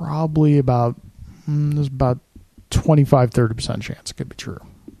probably there's about 25-30% chance it could be true.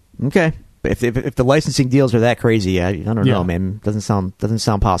 Okay. If the licensing deals are that crazy, I don't know, man. Doesn't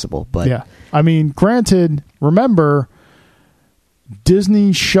sound possible. But yeah, I mean, granted, remember,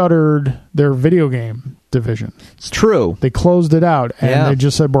 Disney shuttered their video game division. It's true. They closed it out, and they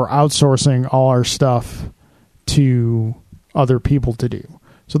just said we're outsourcing all our stuff to other people to do.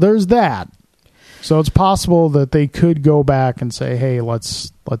 So there's that. So it's possible that they could go back and say, hey,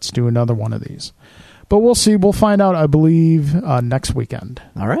 let's do another one of these. But we'll see. We'll find out, I believe, next weekend.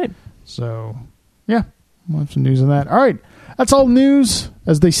 All right. So, yeah, we'll have some news on that. All right. That's all news,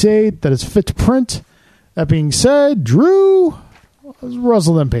 as they say, that is fit to print. That being said, Drew, let's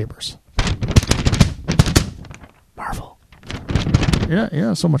rustle them papers. Marvel.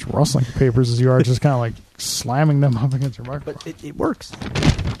 Yeah, so much rustling papers as you are just kind of like slamming them up against your microphone. But it works.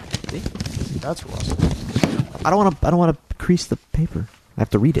 See? That's rustling. I don't want to crease the paper. I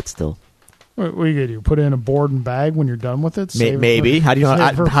have to read it still. What are you gonna do? Put it in a board and bag when you're done with it? Maybe. How do you know?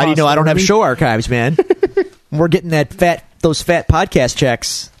 How do you know I don't have show archives, man? We're getting those fat podcast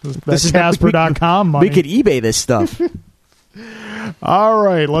checks. This is Casper.com money. We could eBay this stuff. All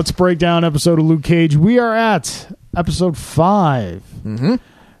right, let's break down episode of Luke Cage. We are at episode 5. Mm-hmm.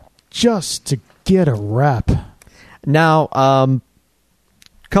 Just to get a rep. Now,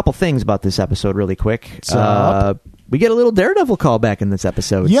 couple things about this episode really quick. We get a little Daredevil callback in this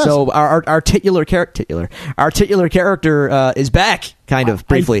episode. Yes. So our titular character is back, kind of,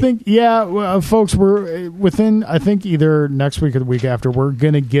 briefly. I think, folks, we're within, I think, either next week or the week after, we're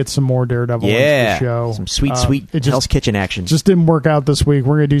going to get some more Daredevil into the show. Some sweet Hell's Kitchen action. Just didn't work out this week.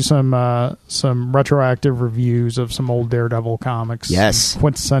 We're going to do some retroactive reviews of some old Daredevil comics. Yes.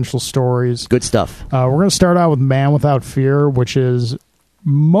 Quintessential stories. Good stuff. We're going to start out with Man Without Fear, which is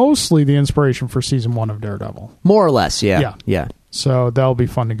mostly the inspiration for season 1 of Daredevil. More or less, yeah. So that'll be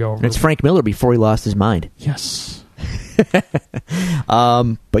fun to go over. And it's Frank Miller before he lost his mind. Yes.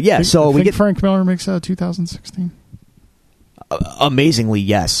 But yeah, so we get Frank Miller makes 2016. Amazingly,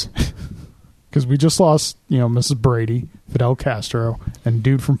 yes. Because we just lost, Mrs. Brady, Fidel Castro, and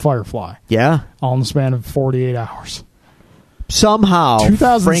dude from Firefly. Yeah. All in the span of 48 hours. Somehow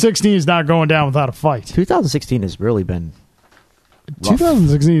 2016 is not going down without a fight. 2016 has really been rough.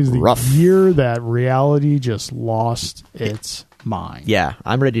 2016 is the rough year that reality just lost its mind. Yeah,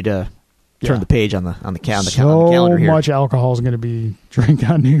 I'm ready to turn the page on the calendar So here. much alcohol is going to be drank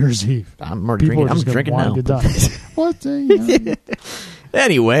on New Year's Eve. I'm drinking now. Get done. What?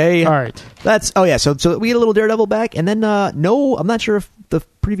 Anyway, all right. So we get a little Daredevil back, and then I'm not sure if the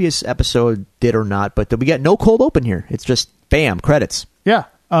previous episode did or not, but we got no cold open here. It's just bam, credits. Yeah.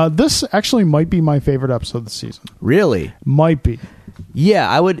 This actually might be my favorite episode of the season. Really? Might be. Yeah,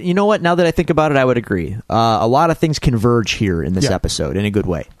 I would. You know what? Now that I think about it, I would agree. A lot of things converge here in this episode in a good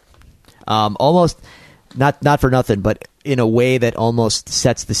way. Almost not for nothing, but in a way that almost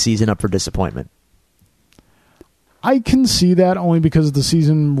sets the season up for disappointment. I can see that only because the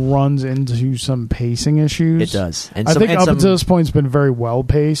season runs into some pacing issues. It does. And I think up until this point, it's been very well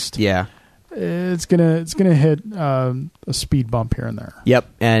paced. Yeah. It's gonna hit a speed bump here and there. Yep,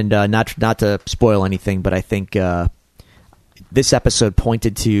 and not to spoil anything, but I think this episode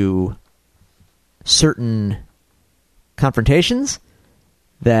pointed to certain confrontations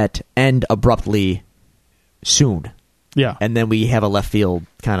that end abruptly soon. Yeah, and then we have a left field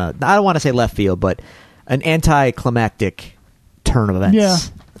kind of. I don't want to say left field, but an anticlimactic turn of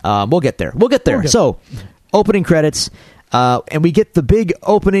events. Yeah, we'll get there. So, opening credits. And we get the big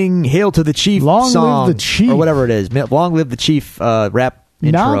opening "Hail to the Chief" Long song, live the Chief, or whatever it is. "Long Live the Chief" rap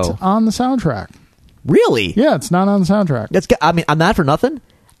intro. Not on the soundtrack. Really? Yeah, it's not on the soundtrack. I'm not for nothing.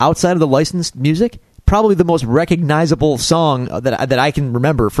 Outside of the licensed music, probably the most recognizable song that I can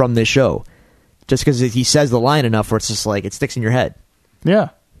remember from this show. Just because he says the line enough where it's just like it sticks in your head. Yeah,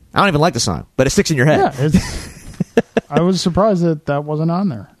 I don't even like the song, but it sticks in your head. Yeah. I was surprised that wasn't on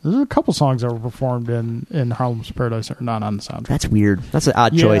there. There's a couple songs that were performed in Harlem's Paradise that are not on the soundtrack. That's weird. That's an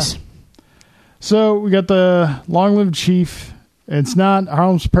odd choice. So we got the long-lived chief. It's not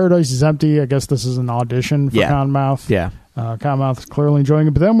Harlem's Paradise is empty. I guess this is an audition for Cottonmouth. Yeah. Cottonmouth is clearly enjoying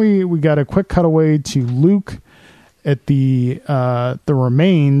it. But then we got a quick cutaway to Luke at the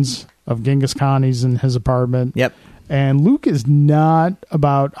remains of Genghis Khan. He's in his apartment. Yep. And Luke is not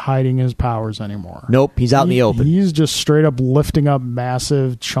about hiding his powers anymore. Nope, he's out in the open. He's just straight up lifting up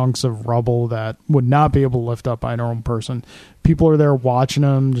massive chunks of rubble that would not be able to lift up by a normal person. People are there watching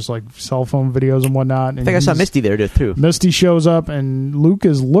him, just like cell phone videos and whatnot. And I think I saw Misty there too. Misty shows up, and Luke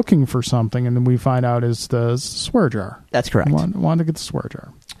is looking for something, and then we find out it's the swear jar. That's correct. Wanted to get the swear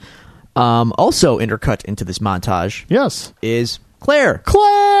jar. Also intercut into this montage, yes, is Claire.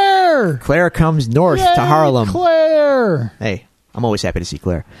 Claire comes north Yay, to Harlem. Claire. Hey, I'm always happy to see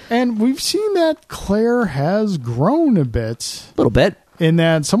Claire. And we've seen that Claire has grown a bit. A little bit. In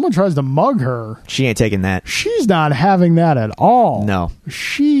that someone tries to mug her. She ain't taking that. She's not having that at all. No.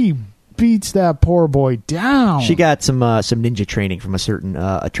 She beats that poor boy down. She got some ninja training from a certain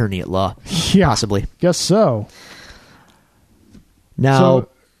attorney at law. Yeah. Possibly. Guess so. Now.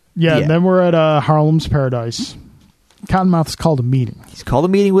 And then we're at Harlem's Paradise. Cottonmouth's called a meeting. He's called a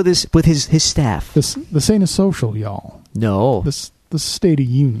meeting with his staff. This ain't a social, y'all. No. This State of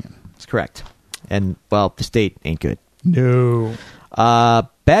Union. That's correct. And, well, the state ain't good. No.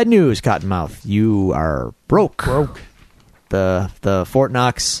 Bad news, Cottonmouth. You are broke. The Fort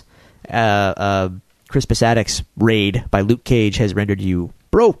Knox Crispus Attucks raid by Luke Cage has rendered you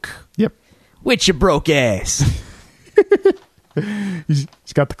broke. Yep. With your broke ass. He's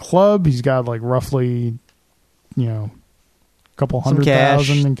got the club. He's got like roughly, a couple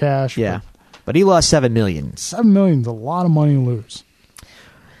 $100,000 in cash. Yeah. But he lost $7 million. $7 million is a lot of money to lose.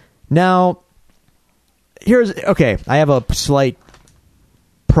 Now, I have a slight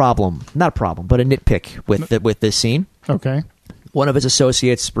problem. Not a problem, but a nitpick with this scene. Okay. One of his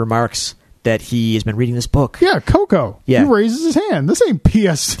associates remarks that he has been reading this book. Yeah, Coco. Yeah. He raises his hand. This ain't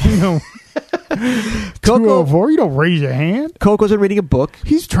PS, Coco, 204. You don't raise your hand. Coco's been reading a book.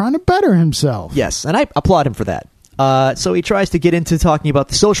 He's trying to better himself. Yes, and I applaud him for that. So he tries to get into talking about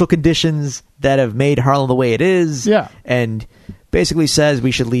the social conditions that have made Harlem the way it is. Yeah. And basically says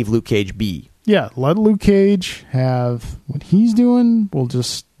we should leave Luke Cage be. Yeah, let Luke Cage have what he's doing. We'll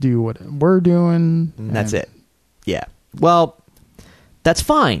just do what we're doing. And that's it. Yeah. Well, that's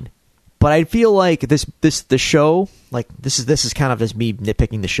fine. But I feel like the show, like this is kind of just me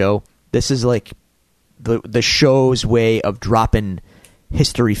nitpicking the show. This is like the show's way of dropping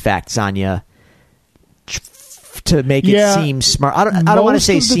history facts on you to make it seem smart. I don't want to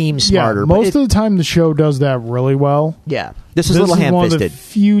say seem smarter. Most of the time, the show does that really well. Yeah, this is a little ham-fisted. One of the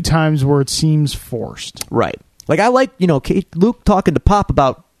few times where it seems forced. Right. Like I like Luke talking to Pop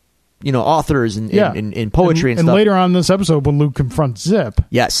about authors and poetry and stuff. And later on in this episode, when Luke confronts Zip.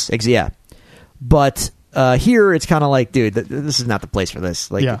 Yes, yeah. But here it's kind of like, dude, this is not the place for this.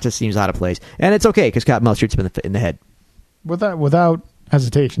 Like, it just seems out of place. And it's okay because Cottonmouth shoots him in the head. Without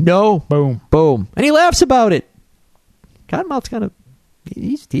hesitation. No. Boom. And he laughs about it. Cottonmouth's kind of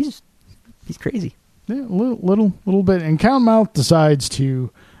he's crazy. Yeah, a little bit. And Cottonmouth decides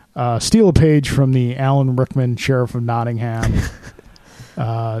to steal a page from the Alan Rickman, Sheriff of Nottingham,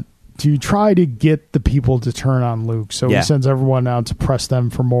 to try to get the people to turn on Luke. So he sends everyone out to press them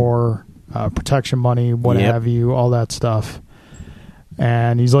for more protection money, what have you, all that stuff.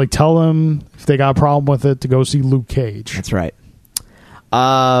 And he's like, tell them if they got a problem with it to go see Luke Cage. That's right.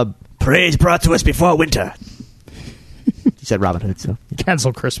 Praise brought to us before winter. He said Robin Hood, so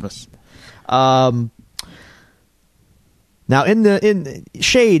cancel Christmas. Now in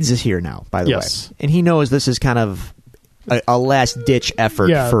Shades is here now, by the way, and he knows this is kind of a last ditch effort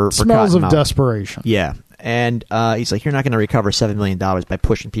for smells Cottonmouth. Of desperation. Yeah, and he's like, you're not going to recover $7 million by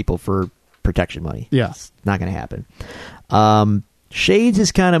pushing people for protection money. Yeah, it's not going to happen. Shades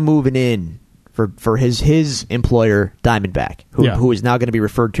is kind of moving in for his employer Diamondback, who is now going to be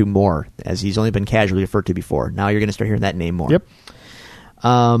referred to more, as he's only been casually referred to before. Now you're going to start hearing that name more. Yep.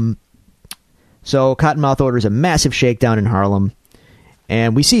 So Cottonmouth orders a massive shakedown in Harlem,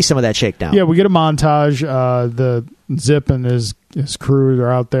 and we see some of that shakedown. Yeah, we get a montage. The Zip and his crew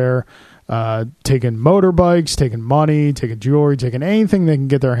are out there taking motorbikes, taking money, taking jewelry, taking anything they can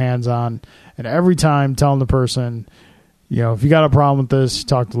get their hands on, and every time telling the person, if you got a problem with this,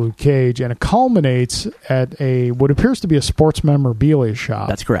 talk to Luke Cage. And it culminates at what appears to be a sports memorabilia shop.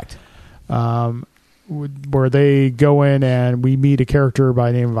 That's correct. Where they go in and we meet a character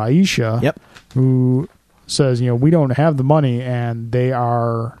by the name of Aisha. Yep. Who says, we don't have the money, and they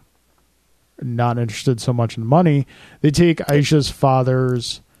are not interested so much in the money. They take Aisha's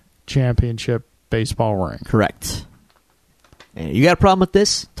father's championship baseball ring. Correct. And you got a problem with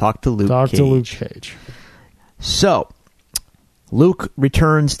this? Talk to Luke Cage. To Luke Cage. So, Luke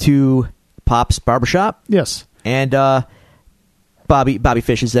returns to Pop's barbershop. Yes. And Bobby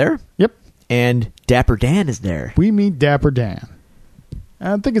Fish is there. Yep. And Dapper Dan is there. We meet Dapper Dan.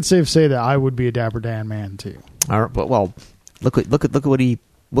 I think it's safe to say that I would be a Dapper Dan man too. All right, but well, look what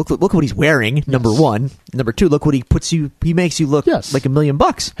he's wearing. Yes. Number one, number two. Look what he puts you. He makes you look like $1 million.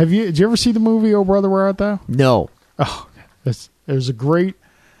 Did you ever see the movie Oh Brother Where Art Thou? No. Oh, there's a great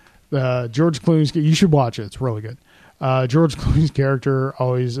George Clooney's. You should watch it. It's really good. George Clooney's character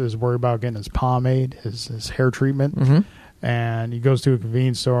always is worried about getting his pomade, his hair treatment. Mm-hmm. And he goes to a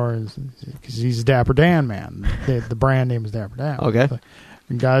convenience store because he's a Dapper Dan man. The brand name is Dapper Dan. Okay.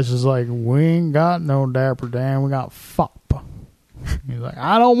 And guys just like, we ain't got no Dapper Dan. We got FOP. He's like,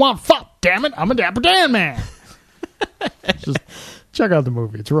 I don't want FOP, damn it. I'm a Dapper Dan man. Just check out the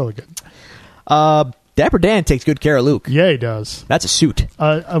movie. It's really good. Dapper Dan takes good care of Luke. Yeah, he does. That's a suit.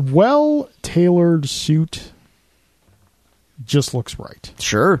 A well-tailored suit just looks right.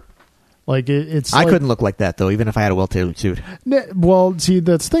 Sure. Like it's. I couldn't look like that though, even if I had a well-tailored suit. Well, see,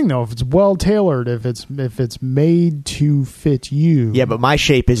 that's the thing though. If it's well-tailored, if it's made to fit you. Yeah, but my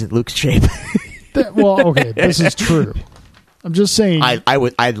shape isn't Luke's shape. Okay, this is true. I'm just saying.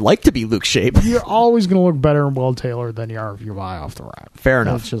 I'd like to be Luke's shape. You're always going to look better and well-tailored than you are if you buy off the rack. Fair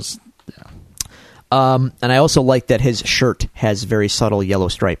enough. It's just yeah. And I also like that his shirt has very subtle yellow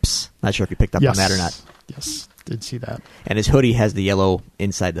stripes. Not sure if you picked up on that or not. Yes, did see that. And his hoodie has the yellow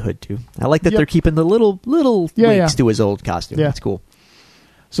inside the hood too. I like that they're keeping the little links to his old costume. Yeah. That's cool.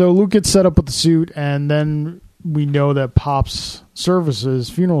 So Luke gets set up with the suit, and then we know that Pop's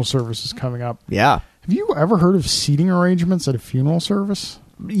funeral service is coming up. Yeah. Have you ever heard of seating arrangements at a funeral service?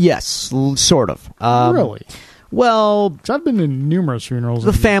 Yes, sort of. Really? Well, I've been to numerous funerals.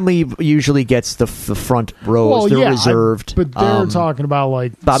 The family usually gets the front rows. They're reserved. But they're talking about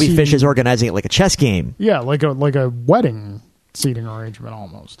like Bobby Fish is organizing it like a chess game. Yeah, like a wedding seating arrangement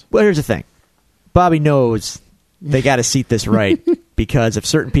almost. Well, here's the thing. Bobby knows they got to seat this right because if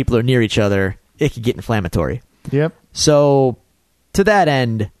certain people are near each other, it could get inflammatory. Yep. So to that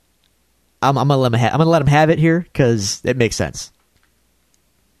end, I'm gonna let him have it here because it makes sense.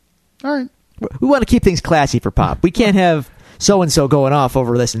 All right. We want to keep things classy for Pop. We can't have so-and-so going off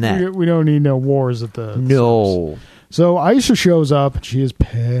over this and that. We don't need no wars at the... No. Service. So Aisha shows up, and she is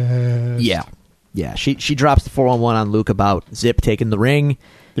pissed. Yeah. Yeah, she drops the 411 on Luke about Zip taking the ring.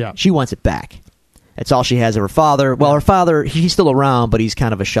 Yeah. She wants it back. That's all she has of her father. Well, her father, he's still around, but he's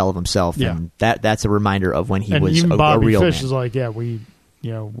kind of a shell of himself. Yeah. And that's a reminder of when he was even a Bobby real Fish man. is like, yeah,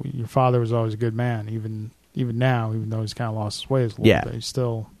 your father was always a good man, even now, even though he's kind of lost his ways a little bit,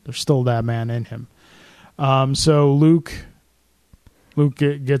 there's still that man in him. So Luke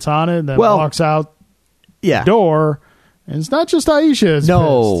gets on it and then walks out the door, and it's not just Aisha.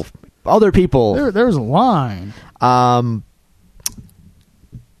 No, pissed. Other people. There's a line.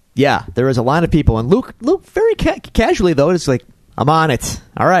 Yeah, there is a line of people, and Luke very casually though, it's like, I'm on it.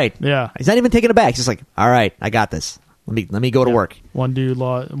 All right. Yeah, he's not even taking it back. He's just like, all right, I got this. Let me go to work.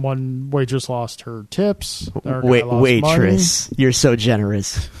 One waitress lost her tips. Waitress, you're so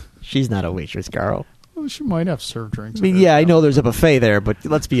generous. She's not a waitress, Carl. Well, she might have served drinks. I mean, yeah, I know there's a buffet there, but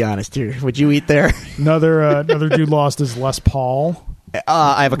let's be honest here. Would you eat there? Another dude lost his Les Paul.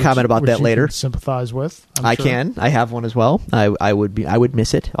 I have a comment about that later. Sympathize with. I can. I have one as well. I would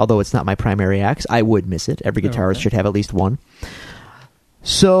miss it, although it's not my primary axe. I would miss it. Every guitarist should have at least one.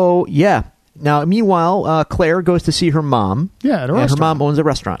 So yeah. Now, meanwhile, Claire goes to see her mom. Yeah, at a restaurant. And her mom owns a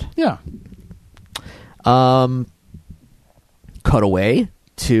restaurant. Yeah. Cut away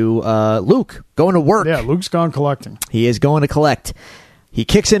to Luke going to work. Yeah, Luke's gone collecting. He is going to collect. He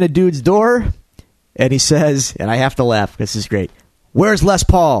kicks in a dude's door, and he says, and I have to laugh, this is great, "Where's Les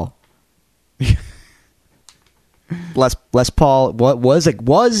Paul?" Les Paul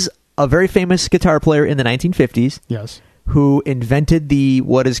was a very famous guitar player in the 1950s. Yes. Who invented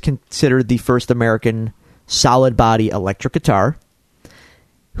what is considered the first American solid body electric guitar,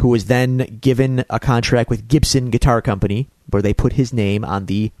 who was then given a contract with Gibson Guitar Company where they put his name on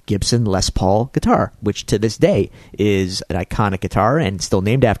the Gibson Les Paul guitar, which to this day is an iconic guitar and still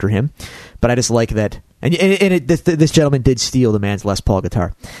named after him. But I just like that. And this gentleman did steal the man's Les Paul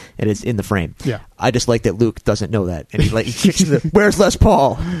guitar, and it's in the frame. Yeah. I just like that Luke doesn't know that. And he kicks where's Les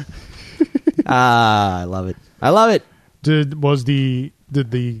Paul? I love it. I love it. Did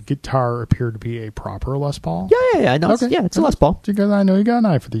the guitar appear to be a proper Les Paul? Yeah. No, okay. It's a Les Paul. Because I know you got an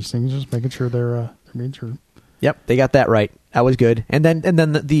eye for these things, just making sure they're being true. Yep, they got that right. That was good. And then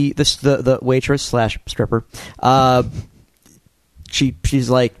the waitress / stripper, she's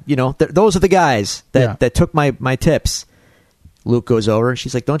like, those are the guys that took my tips. Luke goes over, and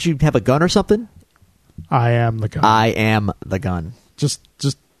she's like, don't you have a gun or something? I am the gun. I am the gun. Just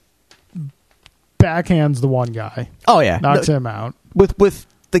backhands the one guy. Oh, yeah. Knocks him out. With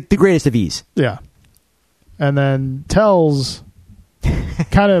the greatest of ease. Yeah. And then tells,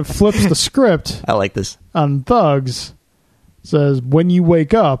 kind of flips the script. I like this. On thugs, says, when you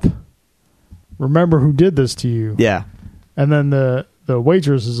wake up, remember who did this to you. Yeah. And then the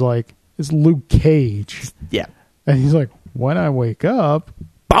waitress is like, it's Luke Cage. Yeah. And he's like, when I wake up,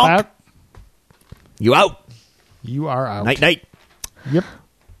 bonk. You out. You are out. Night, night. Yep.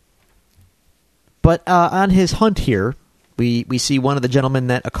 But on his hunt here, we see one of the gentlemen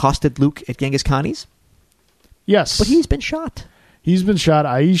that accosted Luke at Genghis Khan's. Yes. But he's been shot. He's been shot.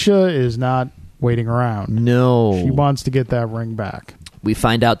 Aisha is not waiting around. No. She wants to get that ring back. We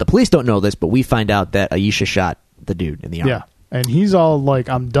find out, the police don't know this, but we find out that Aisha shot the dude in the arm. Yeah. And he's all like,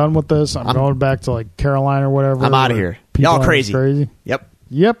 I'm done with this. I'm going back to like Carolina or whatever. I'm out of here. Y'all crazy.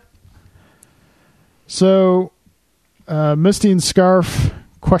 Yep. So, Misty and Scarf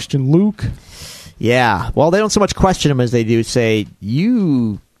question Luke. Yeah. Well, they don't so much question him as they do say,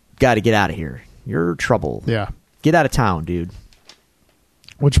 you got to get out of here. You're trouble. Yeah. Get out of town, dude.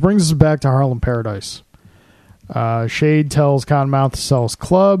 Which brings us back to Harlem Paradise. Shade tells Cottonmouth to sell his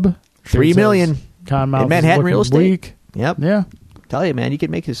club. $3 million Cottonmouth in Manhattan real estate. Weak. Yep. Yeah. Tell you, man, you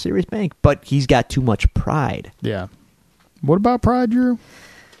can make a serious bank, but he's got too much pride. Yeah. What about pride, Drew?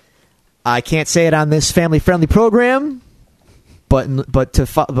 I can't say it on this family-friendly program, but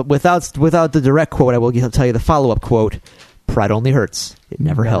without the direct quote, I will tell you the follow-up quote. Pride only hurts. It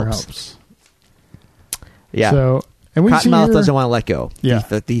never helps. Yeah. So, and we Cottonmouth doesn't want to let go. Yeah.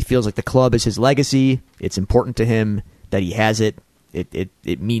 He feels like the club is his legacy. It's important to him that he has it.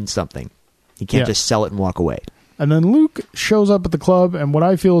 It means something. He can't just sell it and walk away. And then Luke shows up at the club, and what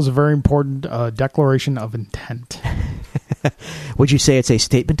I feel is a very important declaration of intent. Would you say it's a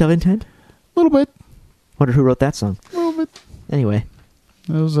statement of intent? A little bit. Wonder who wrote that song. A little bit. Anyway.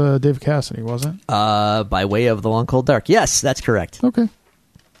 It was Dave Cassidy, wasn't it? By way of The Long Cold Dark. Yes, that's correct. Okay.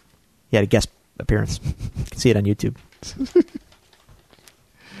 He had a guest appearance. You can see it on YouTube.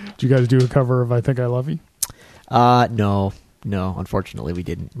 Did you guys do a cover of I Think I Love You? No, unfortunately we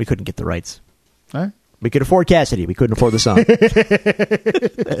didn't. We couldn't get the rights. All right. We could afford Cassidy. We couldn't afford the song.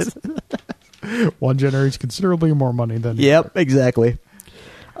 One generates considerably more money than... Yep, exactly.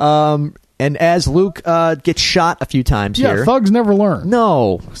 And as Luke gets shot a few times here... Yeah, thugs never learn.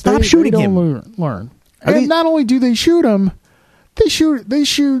 No. Stop shooting him. They don't learn. And not only do they shoot him, they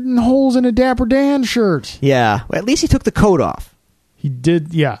shoot in holes in a Dapper Dan shirt. Yeah. Well, at least he took the coat off. He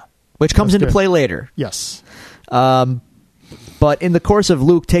did, yeah. Which comes into play later. Yes. But in the course of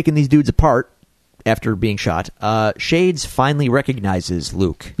Luke taking these dudes apart after being shot, Shades finally recognizes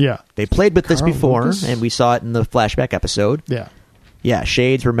Luke. Yeah. They played with this before, Lucas? and we saw it in the flashback episode. Yeah. Yeah,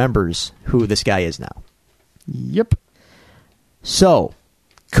 Shades remembers who this guy is now. Yep. So,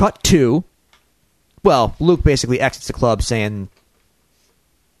 cut to... Well, Luke basically exits the club saying...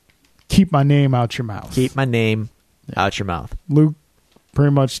 Keep my name out your mouth. Keep my name out your mouth. Luke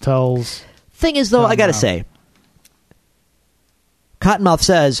pretty much tells... Thing is, though, I gotta say... Cottonmouth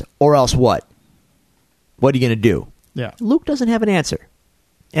says, or else what? What are you gonna do? Yeah. Luke doesn't have an answer.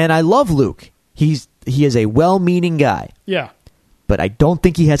 And I love Luke. He is a well-meaning guy. Yeah. But I don't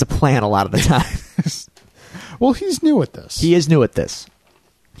think he has a plan a lot of the time. Well, he's new at this. He is new at this.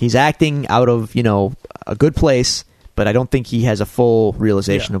 He's acting out of, a good place, but I don't think he has a full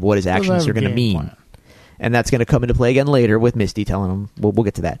realization of what his actions are going to mean. Plan. And that's going to come into play again later with Misty telling him. We'll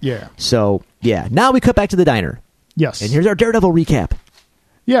get to that. Yeah. So, yeah. Now we cut back to the diner. Yes. And here's our Daredevil recap.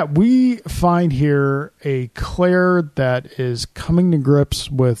 Yeah, we find here a Claire that is coming to grips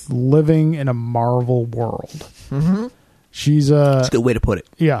with living in a Marvel world. Mm-hmm. That's a good way to put it.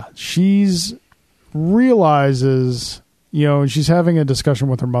 Yeah, she's realizes, and she's having a discussion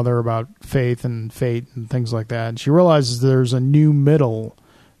with her mother about faith and fate and things like that. And she realizes there's a new middle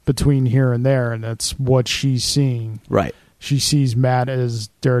between here and there, and that's what she's seeing. Right. She sees Matt as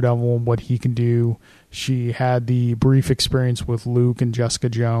Daredevil and what he can do. She had the brief experience with Luke and Jessica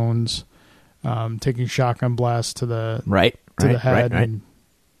Jones, taking shotgun blasts to the the head and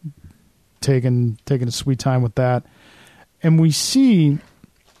taking a sweet time with that. And we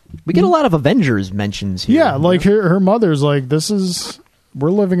get a lot of Avengers mentions here. Yeah, like her mother's like,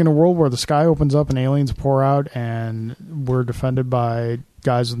 we're living in a world where the sky opens up and aliens pour out, and we're defended by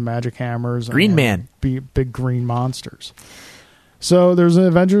guys with magic hammers. Green Man. Big green monsters. So there's an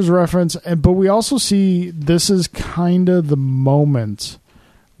Avengers reference, but we also see this is kind of the moment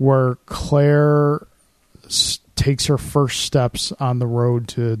where Claire takes her first steps on the road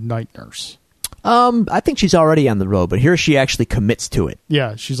to Night Nurse. I think she's already on the road, but here she actually commits to it.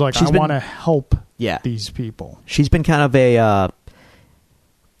 Yeah, she's like, I want to help these people. She's been kind of a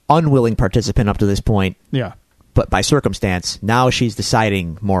unwilling participant up to this point. Yeah. But by circumstance, now she's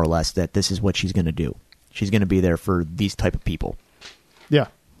deciding more or less that this is what she's going to do. She's going to be there for these type of people. Yeah.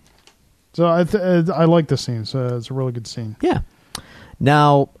 So I like this scene. So it's a really good scene. Yeah.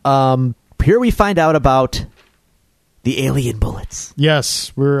 Now, here we find out about the alien bullets.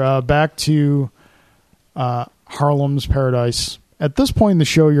 Yes, we're back to Harlem's Paradise. At this point in the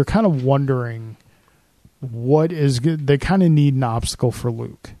show, you're kind of wondering what is good. They kind of need an obstacle for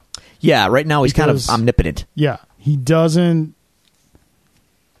Luke. Yeah, right now he's kind of omnipotent. Yeah, he doesn't.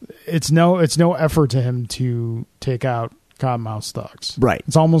 It's no effort to him to take out Cottonmouth's thugs. Right.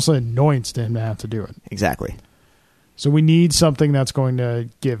 It's almost an annoyance to him to have to do it. Exactly. So we need something that's going to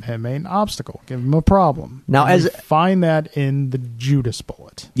give him an obstacle, give him a problem. Now, and we find that in the Judas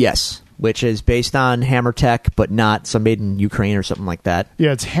bullet. Yes, which is based on Hammer Tech, but not some made in Ukraine or something like that.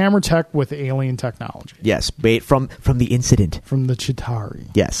 Yeah, it's Hammer Tech with alien technology. Yes, from the incident. From the Chitauri.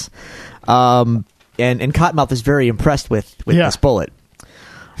 Yes. And Cottonmouth is very impressed with this bullet.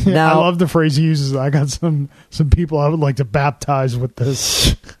 Yeah, now, I love the phrase he uses. I got some people I would like to baptize with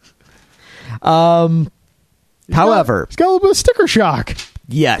this. However, he's got a little bit of sticker shock.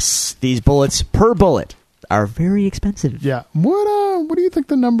 Yes, these bullets per bullet are very expensive. Yeah. What do you think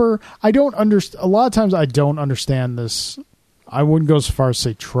the number? I don't understand. A lot of times I don't understand this. I wouldn't go so far as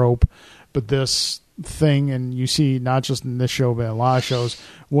say trope, but this thing, and you see not just in this show but in a lot of shows,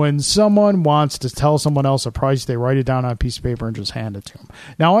 when someone wants to tell someone else a price, they write it down on a piece of paper and just hand it to them.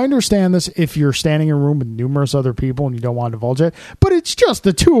 Now I understand this if you're standing in a room with numerous other people and you don't want to divulge it, but it's just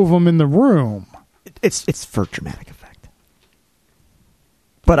the two of them in the room. It's for dramatic effect.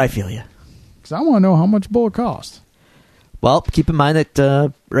 But I feel you. Because I want to know how much a bullet costs. Well, keep in mind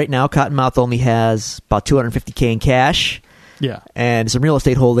that right now Cottonmouth only has about $250K in cash. Yeah. And some real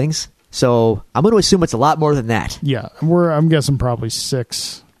estate holdings. So I'm going to assume it's a lot more than that. Yeah. I'm guessing probably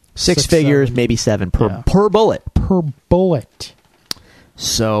six figures, 7. Maybe 7 per bullet. Per bullet.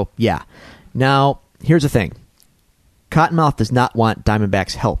 So, yeah. Now, here's the thing. Cottonmouth does not want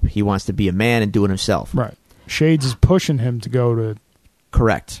Diamondback's help. He wants to be a man and do it himself. Right. Shades is pushing him to go to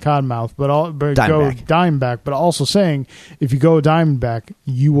correct Cottonmouth, but Diamondback. Go Diamondback, but also saying if you go Diamondback,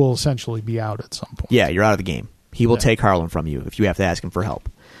 you will essentially be out at some point. Yeah, you're out of the game. He will take Harlem from you if you have to ask him for help.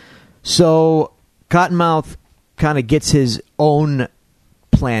 So Cottonmouth kind of gets his own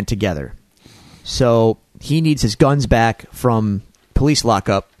plan together. So he needs his guns back from police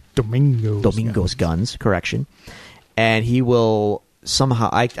lockup. Domingo's guns, correction. And he will somehow,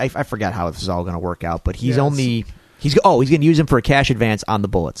 I forgot how this is all going to work out, but he's going to use them for a cash advance on the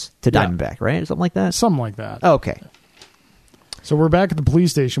bullets to Diamondback, right? Something like that? Something like that. Okay. So we're back at the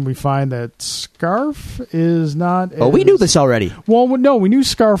police station. We find that Scarf is not... we knew this already. Well, no, we knew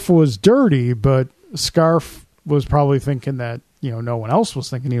Scarf was dirty, but Scarf was probably thinking that, no one else was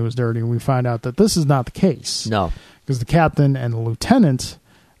thinking he was dirty, and we find out that this is not the case. No. Because the captain and the lieutenant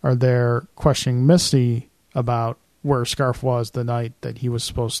are there questioning Misty about where Scarf was the night that he was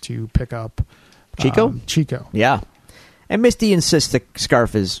supposed to pick up Chico? Chico. Yeah. And Misty insists that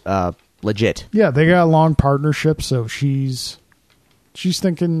Scarf is legit. Yeah, they got a long partnership, so she's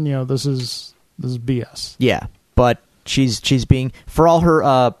thinking, this is BS. Yeah, but she's being, for all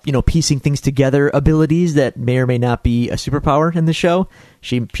her piecing things together abilities that may or may not be a superpower in the show,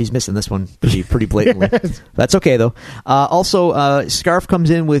 she's missing this one pretty blatantly. That's okay though. Also, Scarf comes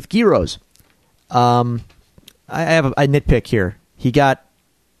in with gyros. I have a nitpick here. He got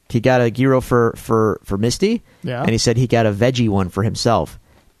a gyro for Misty, yeah, and he said he got a veggie one for himself.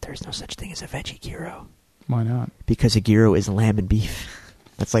 There's no such thing as a veggie gyro. Why not? Because a gyro is lamb and beef.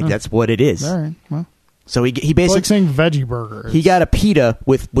 That's what it is. All right. Well, so he basically, it's like saying veggie burger. He got a pita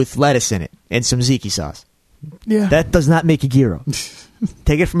with lettuce in it and some tzatziki sauce. Yeah, that does not make a gyro.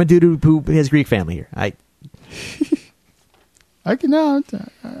 Take it from a dude who has Greek family here. I'm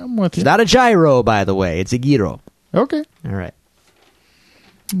with you. It's not a gyro, by the way. It's a gyro. Okay. All right.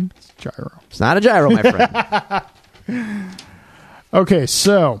 It's gyro. It's not a gyro, my friend. Okay,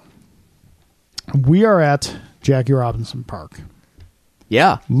 so we are at Jackie Robinson Park.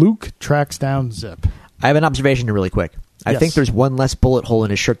 Yeah. Luke tracks down Zip. I have an observation really quick. I think there's one less bullet hole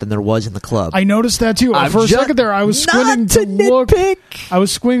in his shirt than there was in the club. I noticed that too. For a second there, I was squinting to look. I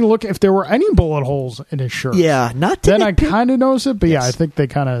was squinting to look if there were any bullet holes in his shirt. Yeah, not to Then nitpick. I kind of noticed it, but yeah, I think they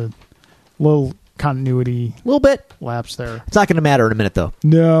kind of little continuity, a little bit lapse there. It's not going to matter in a minute though.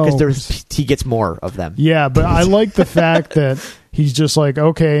 No, because he gets more of them. Yeah, but I like the fact that he's just like,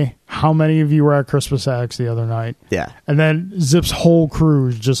 okay, how many of you were at Christmas Acts the other night? Yeah, and then Zip's whole crew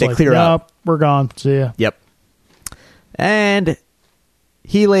is just they like, clear out. we're gone. See ya. Yep. And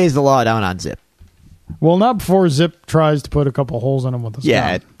he lays the law down on Zip. Well, not before Zip tries to put a couple holes in him with his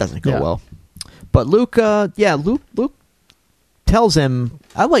gun. It doesn't go well. But Luke, Luke tells him,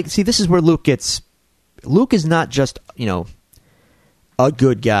 this is where Luke gets, Luke is not just, a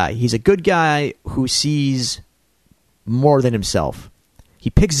good guy. He's a good guy who sees more than himself. He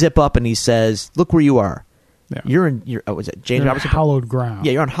picks Zip up and he says, look where you are. Yeah. You're was it James Robertson? Hallowed ground.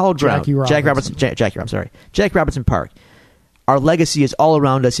 Yeah, you're on hallowed ground. Jack Robertson Park. Our legacy is all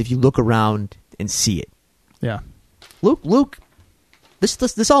around us if you look around and see it. Yeah. Luke,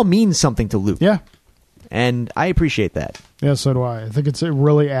 this all means something to Luke. Yeah. And I appreciate that. Yeah, so do I. I think it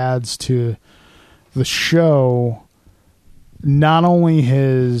really adds to the show, not only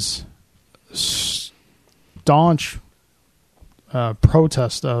his staunch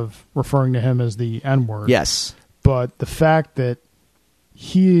protest of referring to him as the N-word. Yes. But the fact that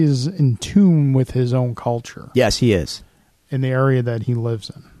he is in tune with his own culture. Yes, he is. In the area that he lives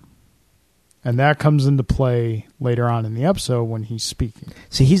in. And that comes into play later on in the episode when he's speaking.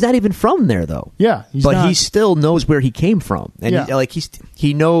 See, he's not even from there, though. Yeah, he still knows where he came from, and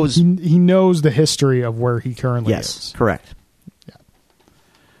he knows he knows the history of where he currently is. Yes, correct. Yeah.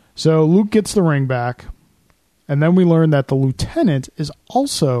 So Luke gets the ring back, and then we learn that the lieutenant is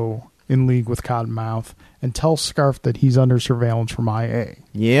also in league with Cottonmouth and tells Scarf that he's under surveillance from IA.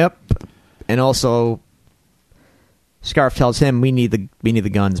 Yep, and also Scarf tells him we need the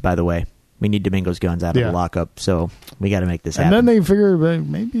guns. By the way. We need Domingo's guns out of the lockup, so we got to make this happen. And then they figure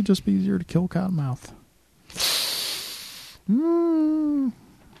maybe it'd just be easier to kill Cottonmouth.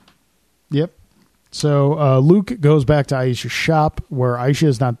 Yep. So Luke goes back to Aisha's shop, where Aisha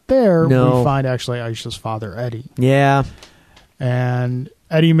is not there. No. We find actually Aisha's father, Eddie. Yeah. And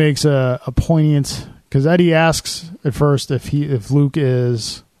Eddie makes a poignant, because Eddie asks at first if Luke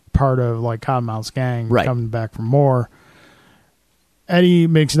is part of like Cottonmouth's gang coming back for more. Eddie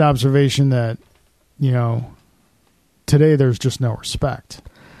makes an observation that, today there's just no respect.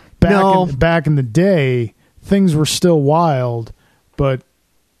 Back in the day, things were still wild, but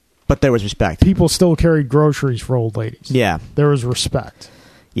there was respect. People still carried groceries for old ladies. Yeah. There was respect.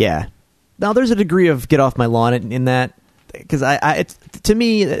 Yeah. Now, there's a degree of get off my lawn in that, because to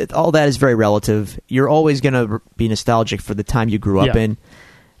me, all that is very relative. You're always going to be nostalgic for the time you grew up in.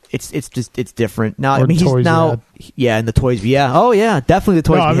 It's different now. Or he's now, and the toys. Yeah, oh yeah, definitely the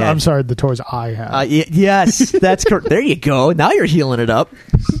toys. No, we had. I'm sorry, the toys I had. Yes, that's correct. There you go. Now you're healing it up.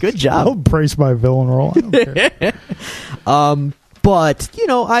 Good job. I'll brace my villain role. I don't care. But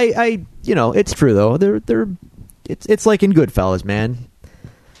I it's true though. It's like in Goodfellas, man.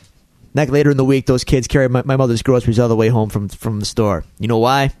 Later in the week, those kids carried my mother's groceries all the way home from the store. You know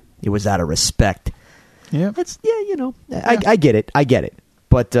why? It was out of respect. Yeah, I get it. I get it.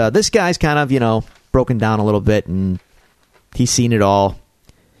 But this guy's kind of, broken down a little bit, and he's seen it all.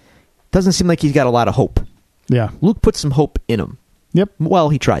 Doesn't seem like he's got a lot of hope. Yeah. Luke puts some hope in him. Yep. Well,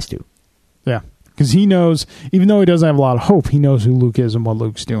 he tries to. Yeah. Because he knows, even though he doesn't have a lot of hope, he knows who Luke is and what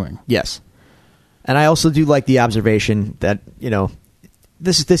Luke's doing. Yes. And I also do like the observation that,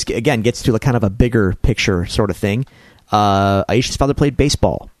 this again gets to kind of a bigger picture sort of thing. Aisha's father played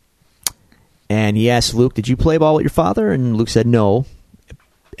baseball. And he asked Luke, did you play ball with your father? And Luke said no.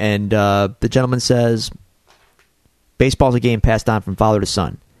 And the gentleman says, baseball's a game passed on from father to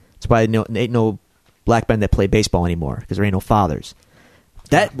son. That's why there ain't no black men that play baseball anymore, because there ain't no fathers.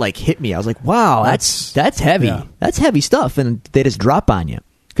 That hit me. I was like, wow, that's heavy. Yeah. That's heavy stuff, and they just drop on you.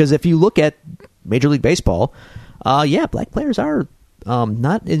 Because if you look at Major League Baseball, black players are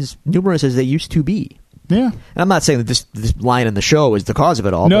not as numerous as they used to be. Yeah, and I'm not saying that this line in the show is the cause of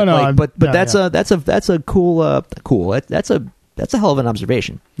it all. But that's a cool. That's a hell of an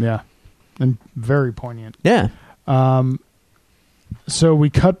observation. Yeah, and very poignant. Yeah. So we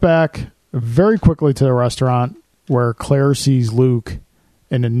cut back very quickly to the restaurant where Claire sees Luke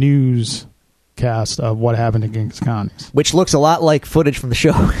in a newscast of what happened at Genghis Khan's. Which looks a lot like footage from the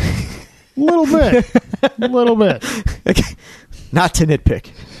show. A little bit. Okay. Not to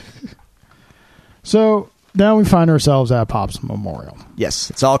nitpick. So now we find ourselves at Pop's Memorial. Yes,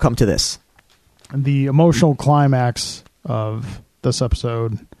 it's all come to this. The emotional climax of this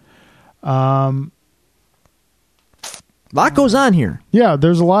episode. A lot goes on here. Yeah,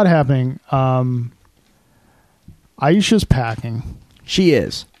 there's a lot happening. Aisha's packing. She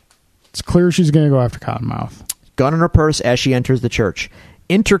is. It's clear she's going to go after Cottonmouth. Gun in her purse as she enters the church.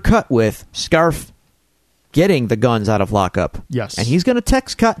 Intercut with Scarf getting the guns out of lockup. Yes. And he's going to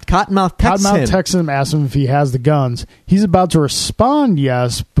text Cottonmouth. Cottonmouth texts him, asks him if he has the guns. He's about to respond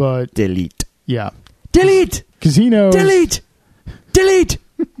yes, but... Delete. Yeah. Delete! Because he knows... Delete!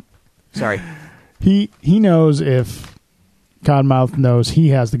 Sorry. He knows if Cottonmouth knows he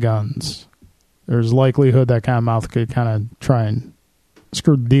has the guns, there's likelihood that Cottonmouth could kind of try and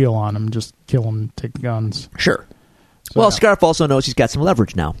screw the deal on him, just kill him, take the guns. Sure. So, well, yeah. Scarf also knows he's got some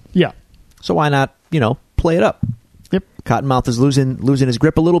leverage now. Yeah. So why not, play it up? Yep. Cottonmouth is losing his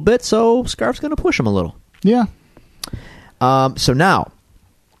grip a little bit, so Scarf's going to push him a little. Yeah. So now,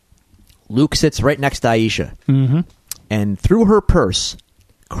 Luke sits right next to Aisha, Mm-hmm. and through her purse,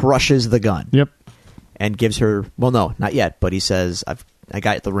 crushes the gun. Yep. And gives her, well, no, not yet, but he says, I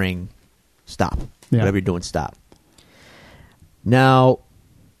got the ring, stop. Yeah. Whatever you're doing, stop. Now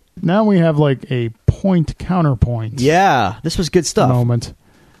we have like a point counterpoint. Yeah, this was good stuff. Moment.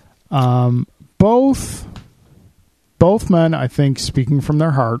 Both men, I think, speaking from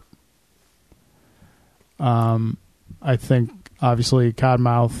their heart. I think, obviously,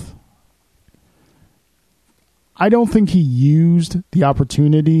 Cottonmouth, I don't think he used the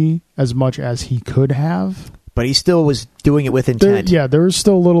opportunity as much as he could have. But he still was doing it with intent. There was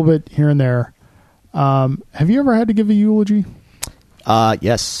still a little bit here and there. Have you ever had to give a eulogy?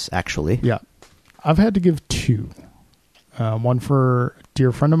 Yes, actually. Yeah. I've had to give two. One for a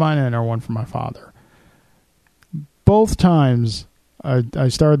dear friend of mine and another one for my father. Both times I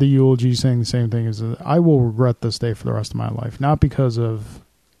started the eulogy saying the same thing, as I will regret this day for the rest of my life. Not because of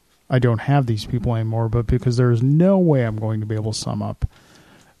I don't have these people anymore, but because there is no way I'm going to be able to sum up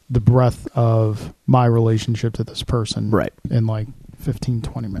the breadth of my relationship to this person in like 15,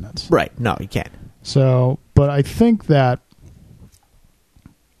 20 minutes. Right. No, you can't. So, but I think that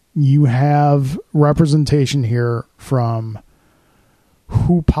you have representation here from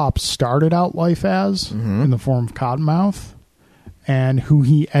who Pop started out life as in the form of Cottonmouth and who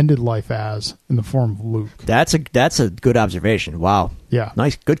he ended life as in the form of Luke. That's a good observation. Wow. Yeah.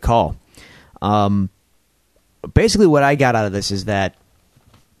 Nice. Good call. Basically what I got out of this is that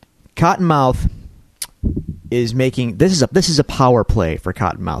Cottonmouth is making this is a power play for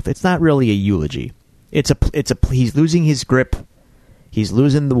Cottonmouth. It's not really a eulogy. It's a he's losing his grip. He's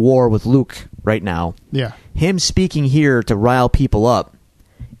losing the war with Luke right now. Yeah. Him speaking here to rile people up,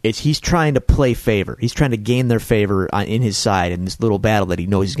 he's trying to play favor. He's trying to gain their favor in his side in this little battle that he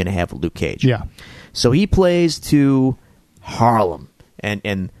knows he's going to have with Luke Cage. Yeah. So he plays to Harlem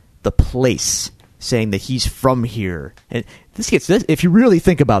and the place, saying that he's from here. And if you really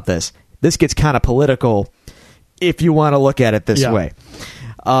think about this gets kind of political if you want to look at it this way.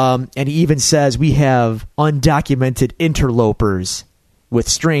 And he even says we have undocumented interlopers with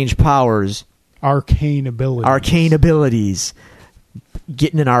strange powers, arcane abilities,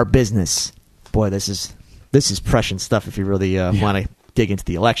 getting in our business. Boy, this is prescient stuff if you really want to dig into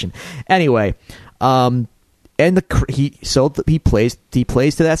the election. Anyway, and he plays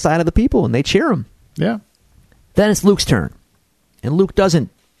to that side of the people, and they cheer him. Yeah. Then it's Luke's turn, and Luke doesn't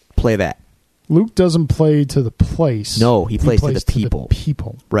play that. Luke doesn't play to the place. No, he plays to the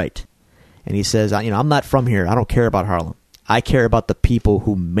people. Right. And he says, I'm not from here. I don't care about Harlem. I care about the people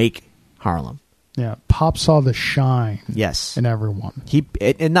who make Harlem. Yeah. Pop saw the shine. Yes. In everyone.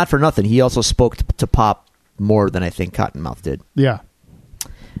 And not for nothing, he also spoke to Pop more than I think Cottonmouth did. Yeah.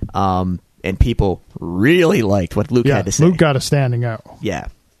 And people really liked what Luke had to say. Luke got a standing out. Yeah.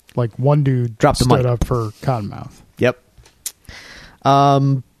 Like one dude stood up for Cottonmouth. Yep.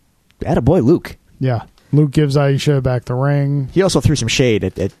 Attaboy, Luke. Yeah. Luke gives Aisha back the ring. He also threw some shade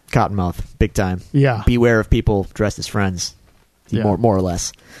at Cottonmouth, big time. Yeah. Beware of people dressed as friends. More or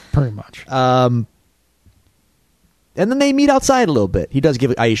less. Pretty much. And then they meet outside a little bit. He does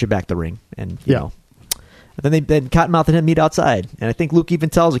give Aisha back the ring. And, you know. And then Cottonmouth and him meet outside. And I think Luke even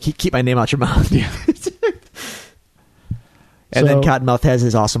tells her, keep my name out your mouth. Yeah. And then Cottonmouth has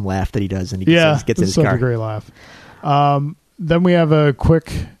his awesome laugh that he does. And he gets in his car. Such a great laugh. Then we have a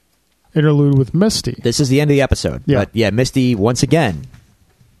quick interlude with Misty. This is the end of the episode. Yeah. But Misty, once again,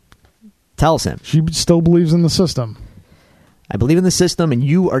 tells him. She still believes in the system. I believe in the system, and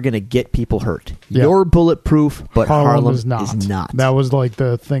you are going to get people hurt. Yeah. You're bulletproof, but Harlem is not. That was like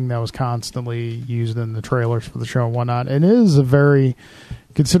the thing that was constantly used in the trailers for the show and whatnot. And it is a very,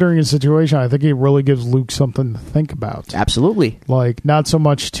 considering the situation, I think it really gives Luke something to think about. Absolutely. Like, not so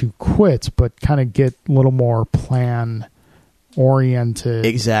much to quit, but kind of get a little more plan-oriented.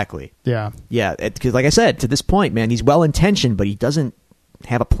 Exactly. Yeah. Yeah, because like I said, to this point, man, he's well-intentioned, but he doesn't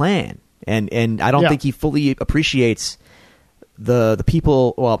have a plan. And I don't think he fully appreciates the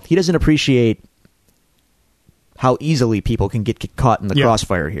people. Well, he doesn't appreciate how easily people can get caught in the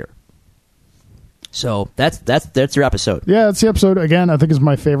crossfire here. So that's your episode. Yeah, that's the episode. Again, I think it's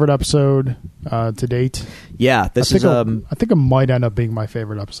my favorite episode to date. Yeah, I think it might end up being my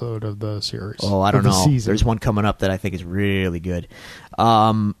favorite episode of the series. Oh, I don't know. There's one coming up that I think is really good.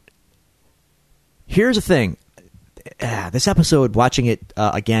 Here's the thing. This episode, watching it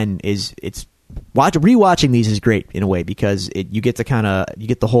again, rewatching these is great in a way because you get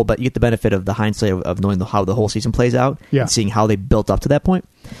the benefit of the hindsight of knowing how the whole season plays out and seeing how they built up to that point.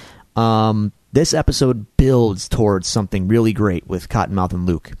 This episode builds towards something really great with Cottonmouth and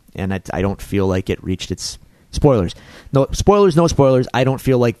Luke, and I don't feel like it reached its spoilers. No spoilers. I don't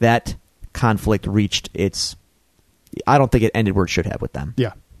feel like that conflict reached its. I don't think it ended where it should have with them.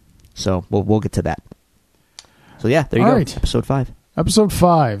 Yeah. So we'll get to that. So yeah, there you go. Right. Episode 5. Episode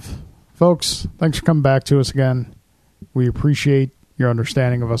 5. Folks, thanks for coming back to us again. We appreciate your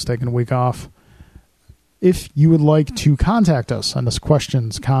understanding of us taking a week off. If you would like to contact us, send us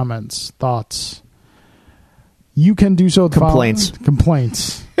questions, comments, thoughts, you can do so. Complaints.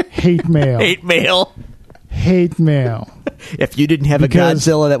 Hate mail. Hate mail. If you didn't have a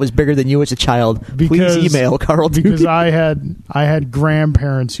Godzilla that was bigger than you as a child, please email Carl Duty. Because I had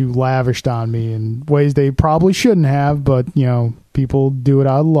grandparents who lavished on me in ways they probably shouldn't have, but people do it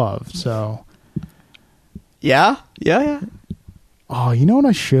out of love. So yeah. Oh, you know what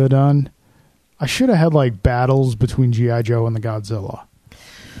I should have done? I should have had like battles between G.I. Joe and the Godzilla.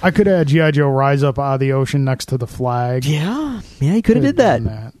 I could have had G.I. Joe rise up out of the ocean next to the flag. Yeah, you could have did that.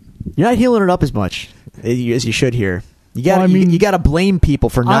 You're not healing it up as much as you should here. You got you got to blame people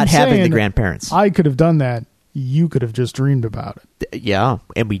for not having the grandparents. I could have done that. You could have just dreamed about it. Yeah,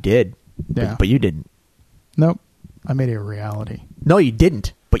 and we did. Yeah. But you didn't. Nope. I made it a reality. No, you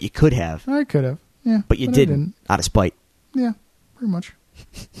didn't. But you could have. I could have. Yeah. But you didn't. Out of spite. Yeah, pretty much.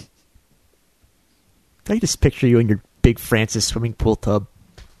 I just picture you in your big Francis swimming pool tub.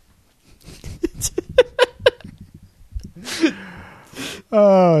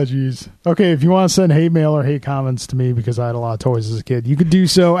 Oh, jeez. Okay, if you want to send hate mail or hate comments to me because I had a lot of toys as a kid, you could do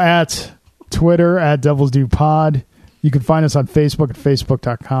so at Twitter at DevilsDoPod. You can find us on Facebook at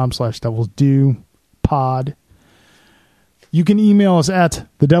facebook.com/DevilsDoPod. You can email us at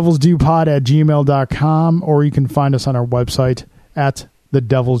thedevilsdopod@gmail.com, or you can find us on our website at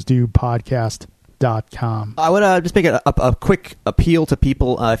thedevilsdopodcast.com. I would just make a quick appeal to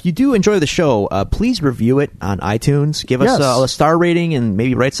people. If you do enjoy the show, please review it on iTunes. Give us a star rating and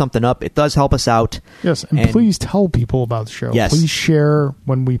maybe write something up. It does help us out. Yes, and please tell people about the show. Yes. Please share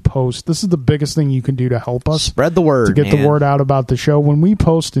when we post. This is the biggest thing you can do to help us. Spread the word. To get the word out about the show. When we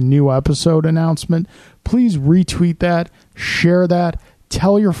post a new episode announcement, please retweet that, share that,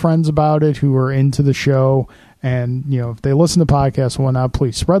 tell your friends about it who are into the show. And, if they listen to podcasts and whatnot,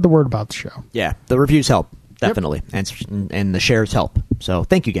 please spread the word about the show. Yeah, the reviews help, definitely. Yep. And the shares help. So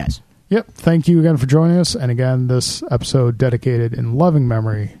thank you, guys. Yep. Thank you again for joining us. And again, this episode dedicated in loving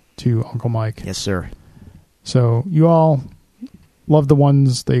memory to Uncle Mike. Yes, sir. So you all love the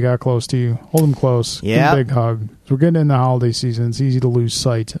ones that you got close to you. Hold them close. Yeah. Give them a big hug. We're getting in the holiday season. It's easy to lose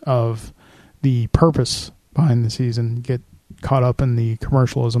sight of the purpose behind the season. Get caught up in the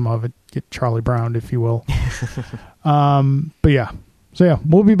commercialism of it. Get Charlie Brown, if you will. But yeah. So yeah,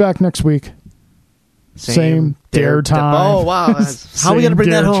 we'll be back next week. Same dare time. Oh, wow. How are we going to bring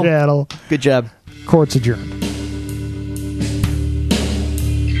that home? Channel. Good job. Court's adjourned.